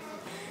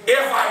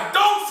 If I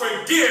don't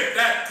forgive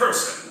that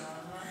person,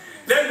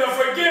 then the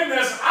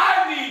forgiveness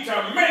I need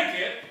to make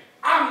it,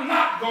 I'm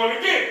not going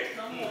to get it.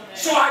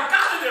 So I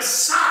got to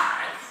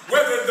decide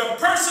whether the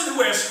person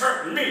who has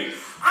hurt me,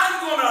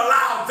 I'm going to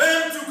allow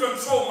them to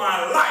control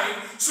my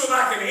life so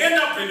that I can end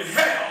up in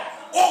hell,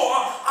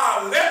 or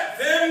I'll let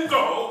them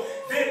go,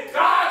 then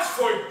God's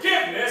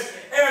forgiveness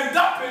end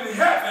up in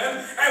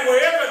heaven, and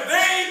wherever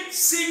they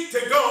seek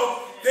to go,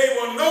 they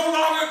will no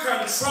longer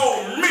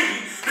control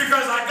me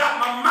because I got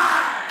my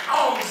mind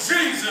on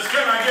Jesus.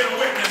 Can I get a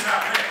witness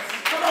out there?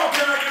 Come on,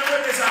 can I get a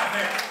witness out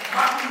there?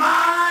 My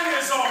mind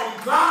is on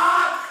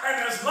God,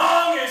 and as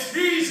long as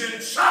He's in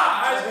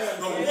charge,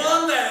 the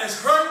one that has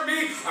hurt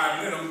me,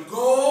 I let him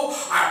go.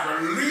 I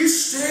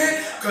released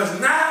it because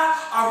now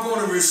I'm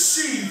going to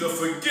receive the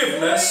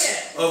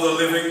forgiveness of the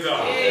living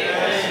God.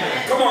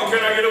 Come on,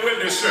 can I get a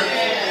witness, sir?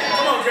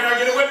 Come on, can I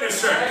get a witness,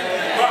 sir?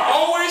 But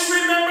always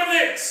remember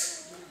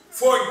this.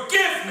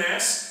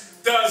 Forgiveness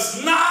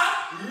does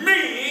not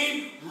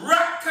mean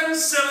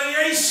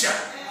reconciliation.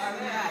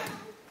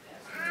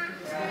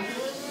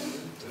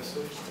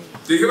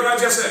 Do you hear what I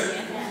just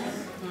said?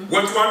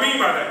 What do I mean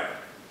by that?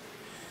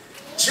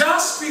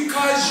 Just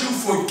because you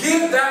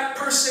forgive that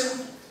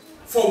person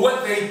for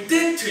what they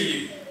did to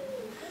you,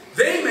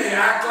 they may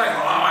act like,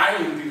 oh, I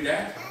didn't do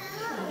that.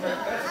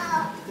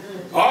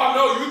 Oh,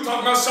 no, you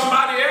talking about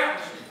somebody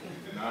else.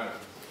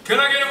 Can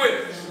I get a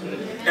witness?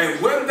 And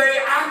when they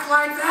act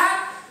like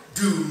that,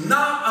 do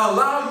not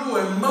allow your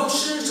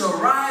emotions to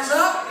rise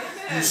up.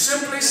 You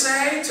simply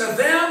say to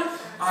them,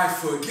 I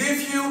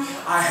forgive you,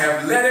 I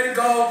have let it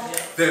go,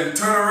 then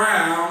turn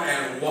around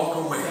and walk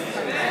away.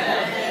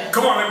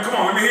 Come on, let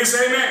me hear you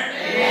say amen.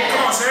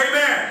 Come on, say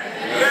amen.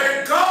 Let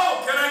it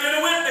go. Can I get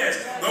a witness?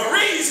 The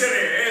reason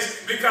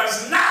is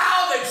because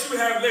now that you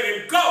have let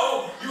it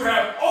go, you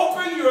have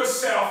opened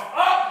yourself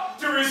up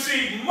to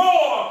receive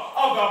more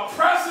of the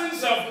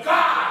presence of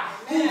God,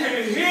 who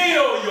can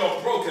heal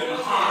your broken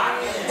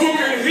heart, who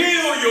can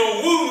heal your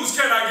wounds.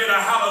 Can I get a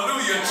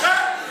hallelujah,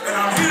 church? And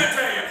I'm here to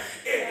tell you,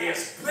 it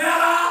is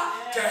better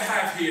to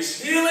have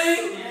His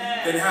healing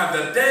than have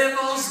the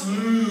devil's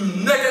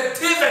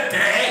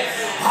negativity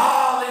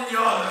all in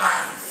your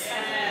life.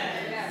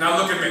 Now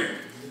look at me.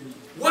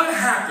 What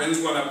happens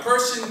when a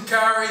person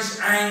carries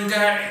anger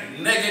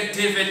and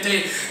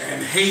negativity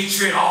and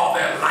hatred all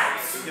their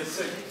life?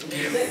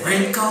 Get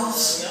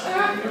wrinkles?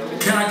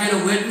 Can I get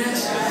a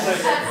witness?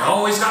 They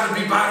always got to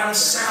be by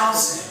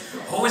themselves.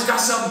 Always got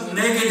something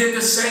negative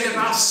to say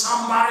about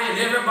somebody and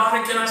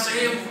everybody. Can I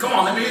say, come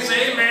on, let me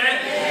say amen.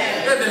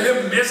 They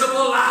live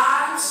miserable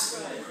lives.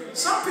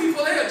 Some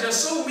people, they are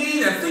just so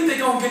mean and think they're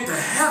going to get to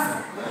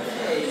heaven.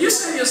 You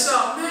say to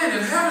yourself, man,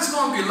 if heaven's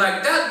going to be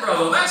like that,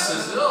 brother, that's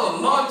just, oh,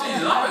 Lord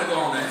Jesus, I better go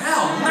on to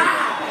hell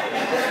now.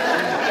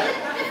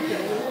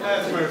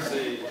 Have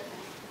mercy.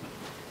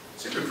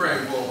 She's been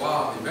praying for a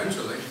while.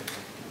 Eventually,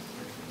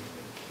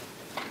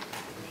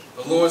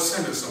 the Lord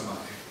sent her somebody.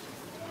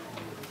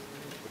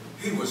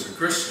 He was a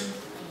Christian.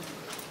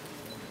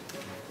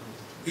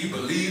 He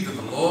believed in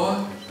the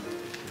Lord.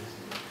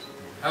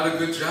 Had a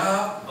good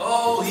job.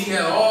 Oh, he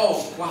had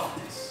all the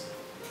qualities.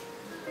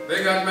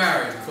 They got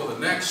married for the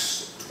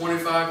next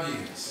 25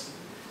 years.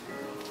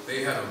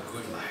 They had a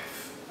good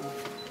life.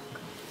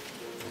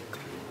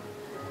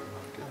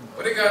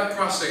 But he got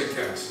prostate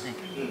cancer.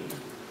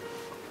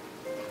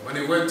 When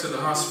he went to the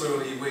hospital,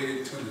 he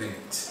waited too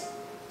late.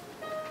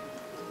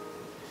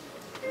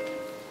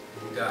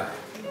 He died.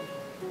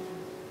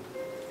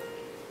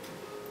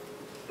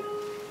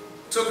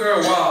 Took her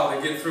a while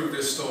to get through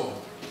this storm.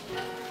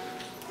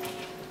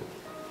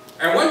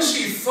 And when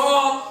she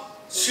thought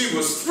she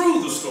was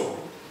through the storm,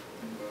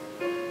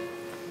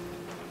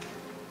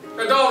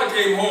 her daughter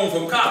came home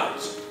from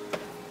college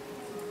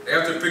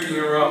after picking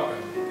her up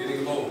and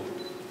getting home.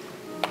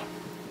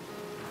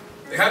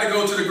 They had to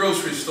go to the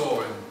grocery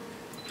store, and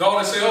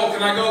daughter said, oh,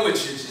 can I go with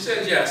you? She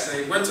said yes.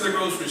 They went to the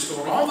grocery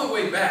store, and all the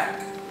way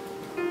back,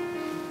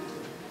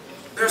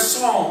 their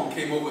song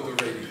came over the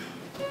radio.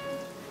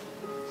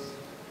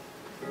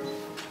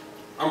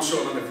 I'm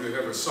sure none of you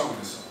have ever sung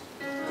this song.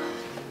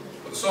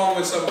 But the song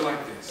went something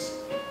like this.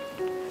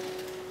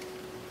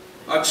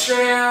 A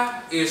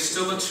chair is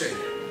still a chair,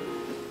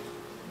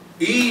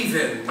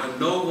 even when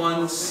no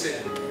one's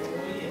sitting.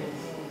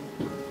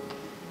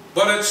 But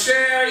But a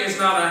chair is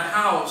not a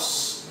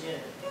house,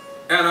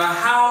 and a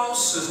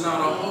house is not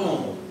a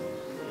home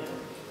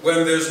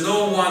when there's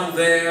no one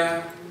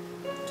there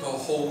to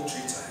hold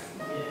you tight,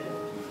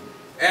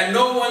 and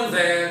no one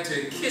there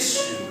to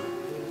kiss you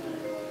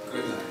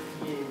good night.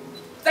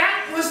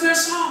 That was their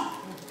song.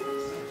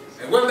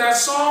 And when that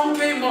song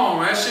came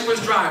on, as she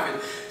was driving,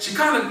 she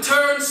kind of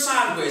turned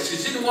sideways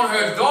because she didn't want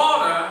her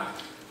daughter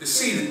to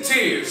see the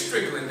tears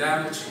trickling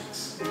down her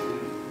cheeks.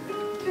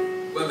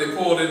 When they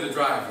pulled in the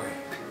driveway,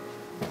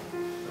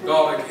 the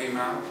daughter came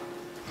out,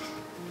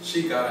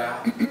 she got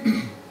out,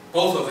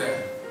 both of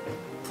them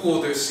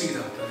pulled their seat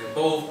up, and they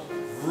both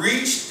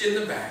reached in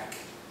the back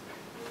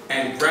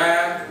and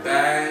grabbed a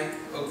bag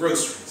of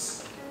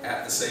groceries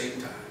at the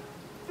same time.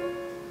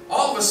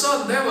 All of a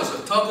sudden, there was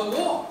a tug of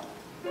war.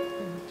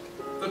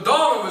 The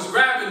daughter was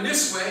grabbing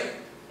this way,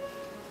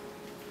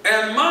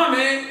 and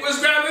mommy was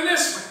grabbing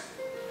this way.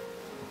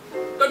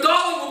 The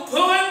daughter would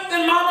pull it,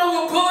 then mama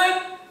would pull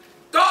it.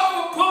 Daughter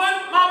would pull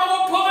it, mama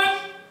would pull it,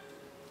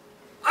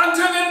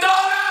 until the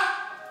daughter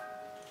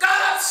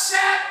got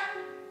upset,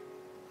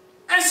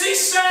 and she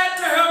said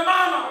to her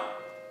mama,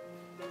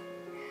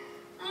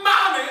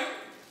 "Mommy,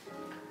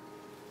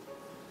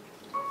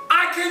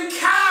 I can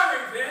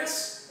carry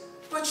this,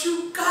 but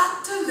you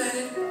got to let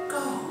it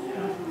go."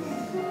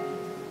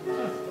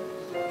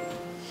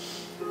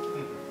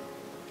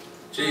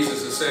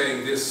 Jesus is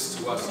saying this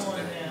to us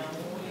today.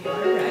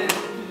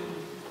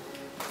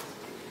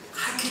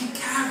 I can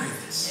carry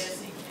this.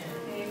 Yes, he can.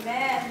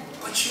 Amen.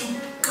 But you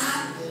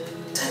got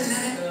to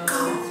let it go.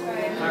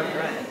 All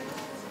right.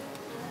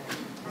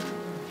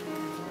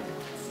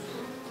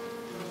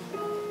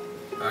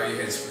 Bow your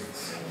heads,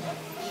 please.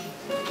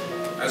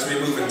 As we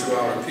move into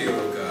our appeal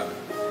of God.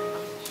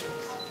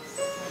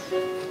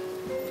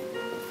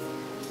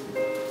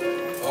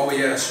 Oh,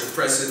 we ask your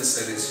presence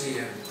that is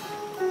here.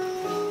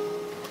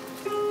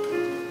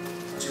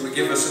 That you would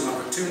give us an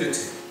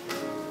opportunity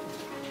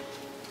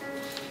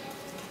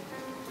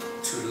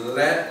to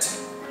let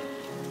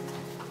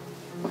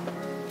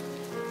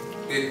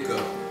it go.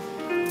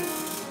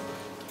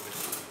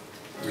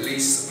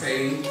 Release the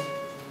pain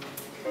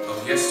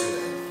of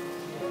yesterday.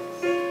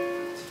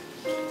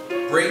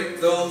 Break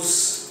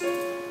those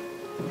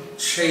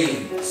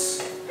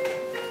chains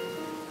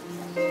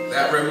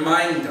that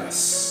remind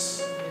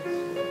us,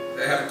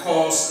 that have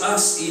caused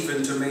us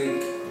even to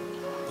make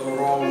the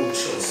wrong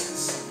choices.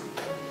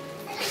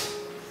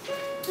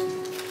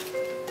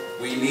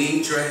 We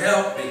need your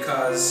help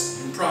because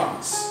you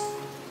promised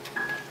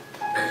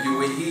that you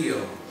will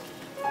heal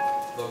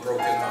the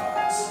broken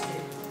hearts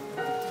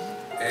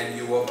and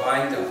you will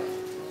bind up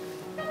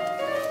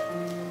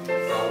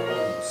our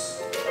wounds.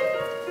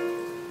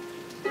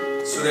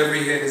 So that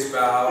every head is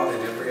bowed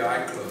and every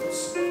eye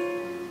closed.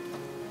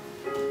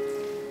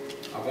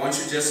 I want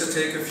you just to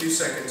take a few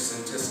seconds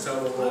and just tell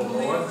the Lord,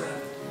 Lord,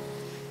 that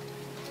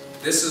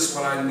this is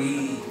what I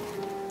need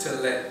to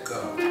let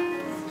go.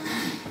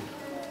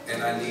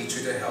 And I need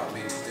you to help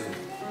me to do it.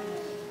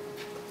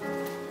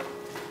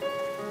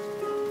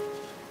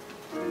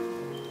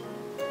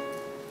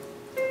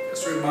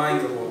 Just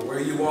remind the Lord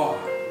where you are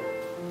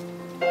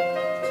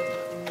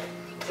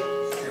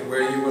and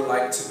where you would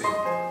like to be.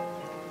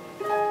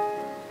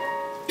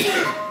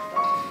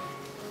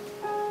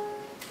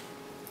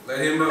 Let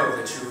him know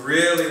that you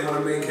really want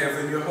to make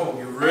heaven your home.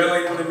 You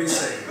really want to be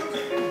saved.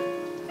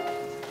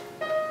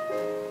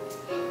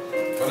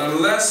 But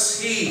unless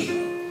he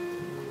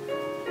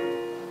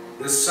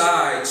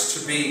decides to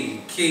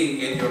be king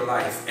in your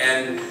life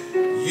and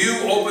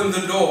you open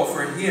the door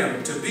for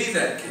him to be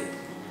that king,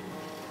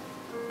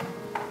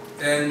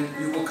 then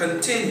you will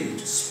continue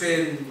to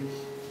spin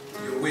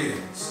your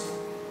wheels.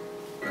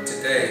 But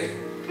today,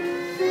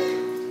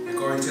 you're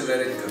going to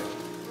let it go.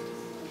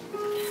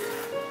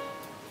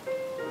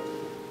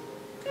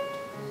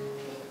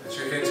 As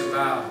your heads are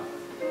bowed,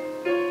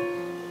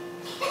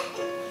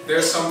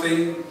 there's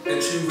something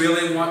that you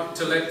really want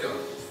to let go.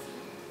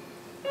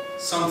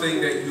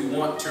 Something that you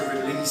want to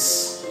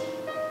release.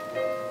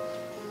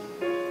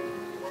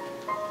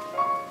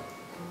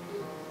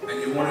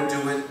 And you want to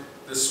do it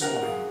this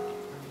morning.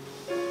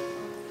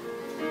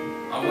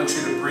 I want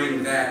you to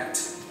bring that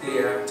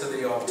here to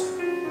the altar.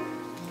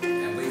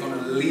 And we're going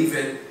to leave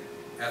it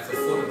at the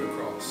foot of the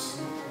cross.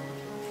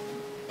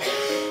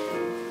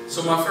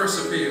 So my first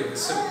appeal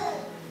is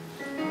simple.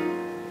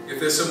 If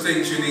there's some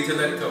things you need to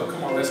let go,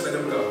 come on, let's let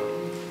them go.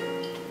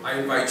 I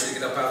invite you to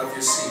get up out of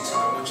your seats, and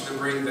I want you to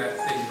bring that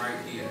thing right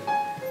here.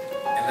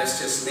 And let's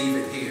just leave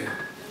it here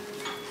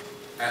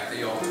at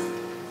the altar.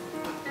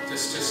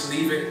 Just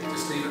leave it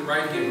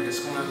right here. We're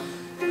just going to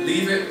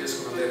leave it,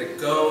 just going to let it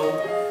go.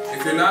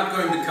 If you're not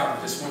going to come, I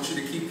just want you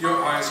to keep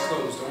your eyes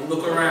closed. Don't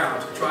look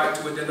around to try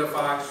to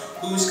identify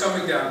who's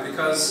coming down,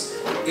 because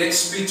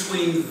it's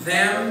between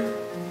them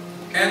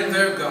and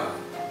their God.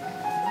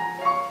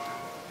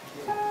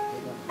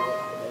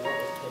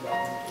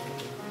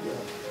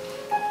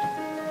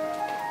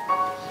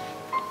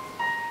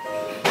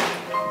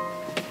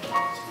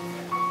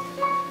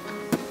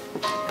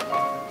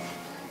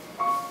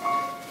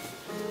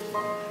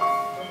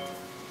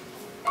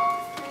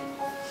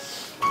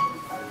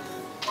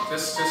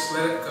 Just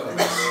let it go.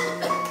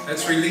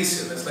 Let's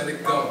release it. Let's let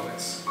it go.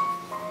 Let's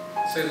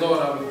say, Lord,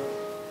 I'm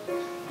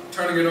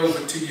turning it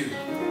over to you.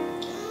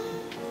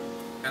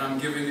 And I'm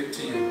giving it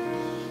to you.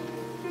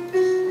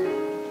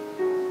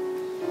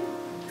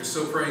 You're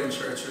still praying,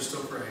 church. You're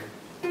still praying.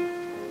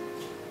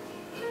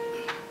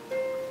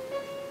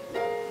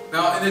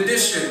 Now, in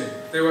addition,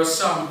 there were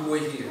some who were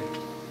here,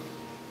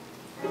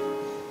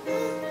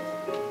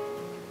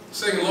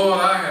 saying, Lord,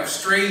 I have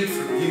strayed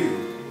from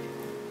you.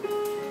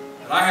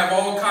 And I have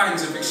all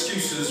kinds of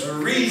excuses,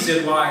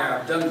 reason why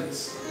I've done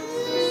this.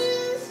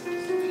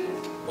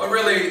 But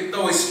really,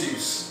 no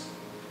excuse.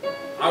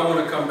 I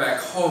want to come back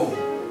home.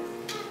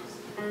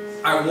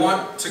 I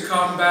want to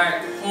come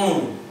back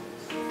home.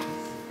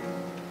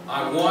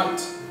 I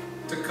want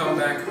to come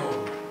back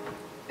home.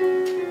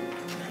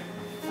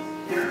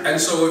 And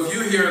so if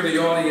you're here in the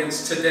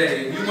audience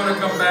today and you want to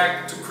come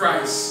back to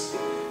Christ,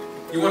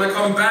 you want to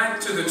come back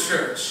to the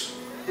church,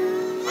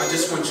 I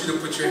just want you to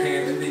put your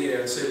hand in the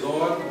air and say,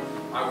 Lord,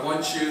 I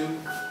want you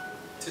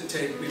to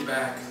take me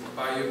back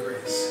by your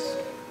grace.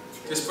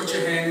 Just put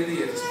your hand in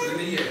the air. Just put it in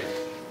the air.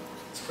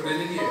 Just put it in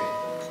the air.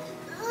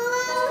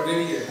 Just put it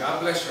in the air.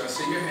 God bless you. I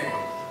see your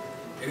hand.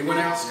 Anyone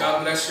else?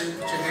 God bless you.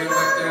 Put your hand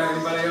back down.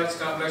 Anybody else?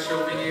 God bless you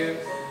over here.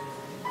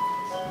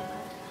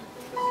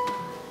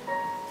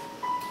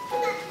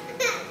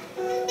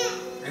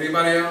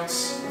 Anybody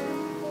else?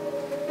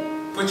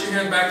 Put your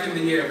hand back in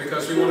the air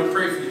because we want to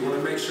pray for you. We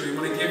want to make sure. We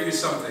want to give you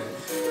something.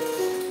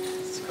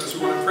 Because we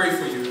want to pray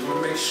for you. We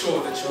want to make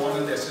sure that you're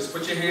on this. Just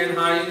put your hand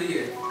high in the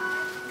air.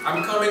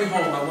 I'm coming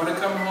home. I want to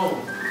come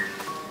home.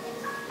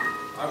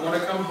 I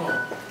want to come home.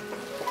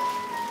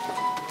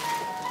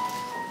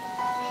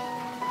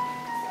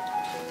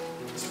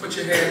 Just put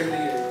your hand in the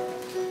air.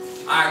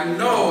 I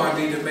know I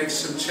need to make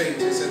some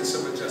changes and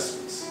some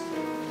adjustments.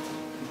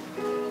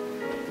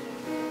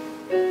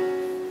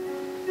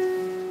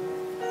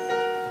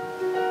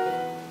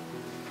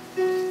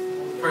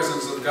 The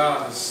presence of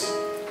God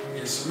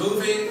is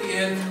moving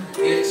in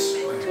its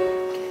way.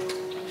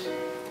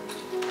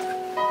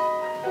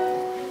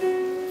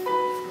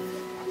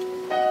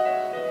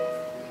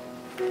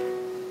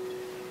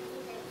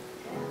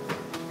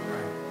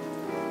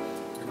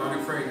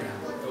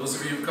 Those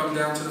of you who come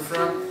down to the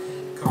front,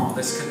 come on,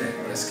 let's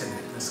connect, let's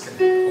connect, let's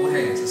connect. Hold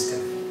hands, let's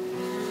connect.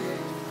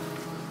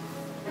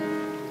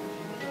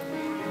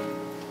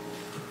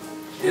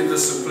 In the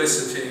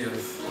simplicity of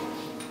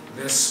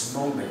this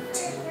moment,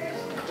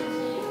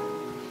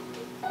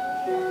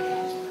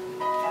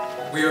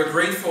 we are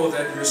grateful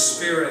that your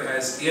Spirit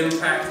has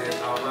impacted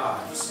our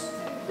lives.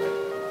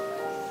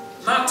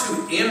 Not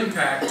to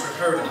impact to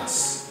hurt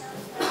us,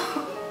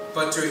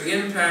 but to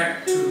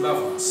impact to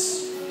love us.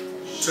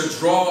 To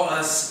draw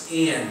us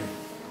in,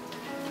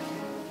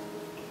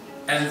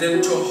 and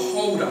then to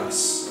hold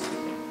us,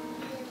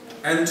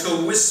 and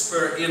to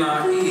whisper in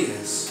our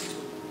ears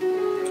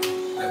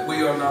that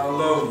we are not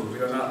alone, we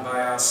are not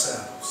by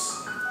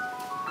ourselves.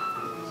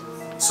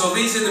 So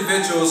these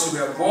individuals who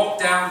have walked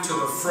down to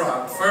the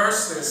front,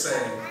 first they're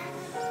saying,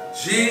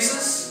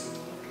 Jesus,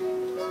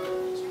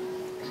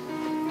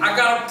 I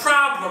got a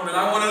problem and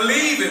I want to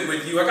leave it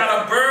with you. I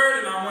got a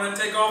burden I want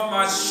to take off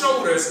my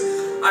shoulders.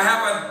 I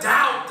have a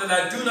doubt that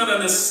I do not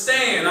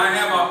understand. I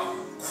have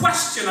a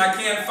question I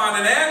can't find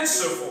an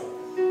answer for.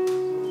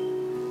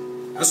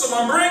 And so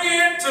I'm bringing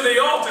it to the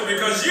altar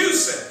because you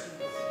said,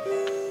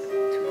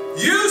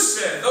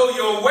 though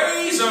your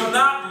ways are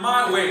not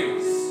my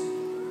ways,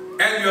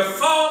 and your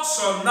thoughts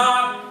are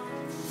not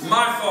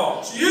my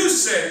thoughts. You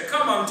said,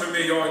 come unto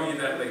me, all ye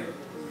that labor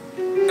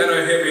and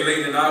are heavy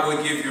laden, and I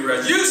will give you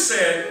rest. You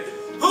said,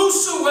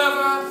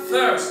 whosoever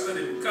thirsts, let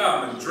him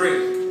come and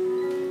drink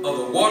of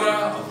the water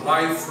of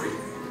life freely.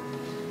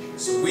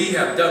 So we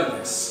have done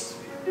this.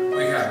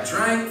 We have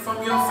drank from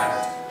your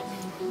fountain.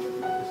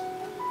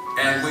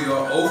 And we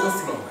are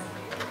overflowing.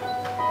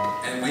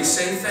 And we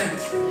say thank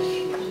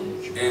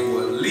you. And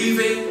we're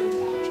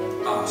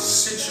leaving our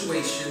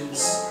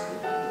situations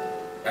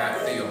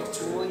at the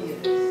altar.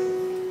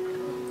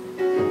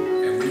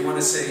 And we want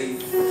to say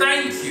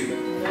thank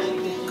you.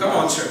 Come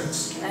on,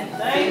 church.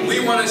 We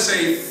want to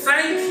say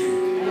thank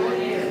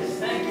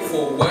you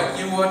for what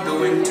you are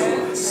doing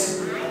to us.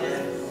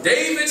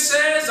 David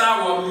says,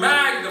 I will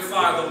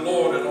magnify the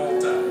Lord at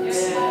all times.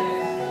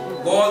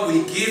 Lord,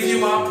 we give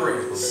you our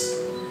praise.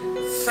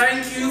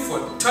 Thank you for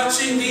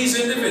touching these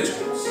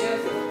individuals.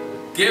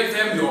 Give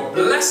them your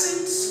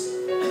blessings.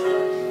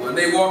 When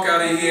they walk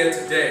out of here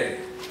today,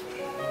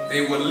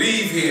 they will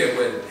leave here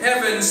with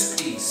heaven's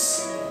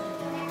peace.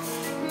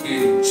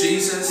 In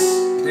Jesus'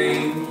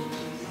 name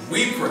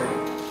we pray.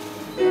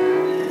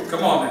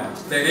 Come on now.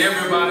 Let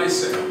everybody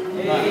say,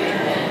 Amen.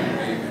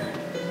 Amen.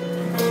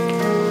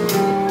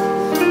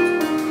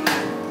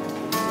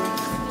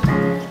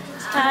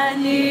 I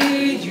need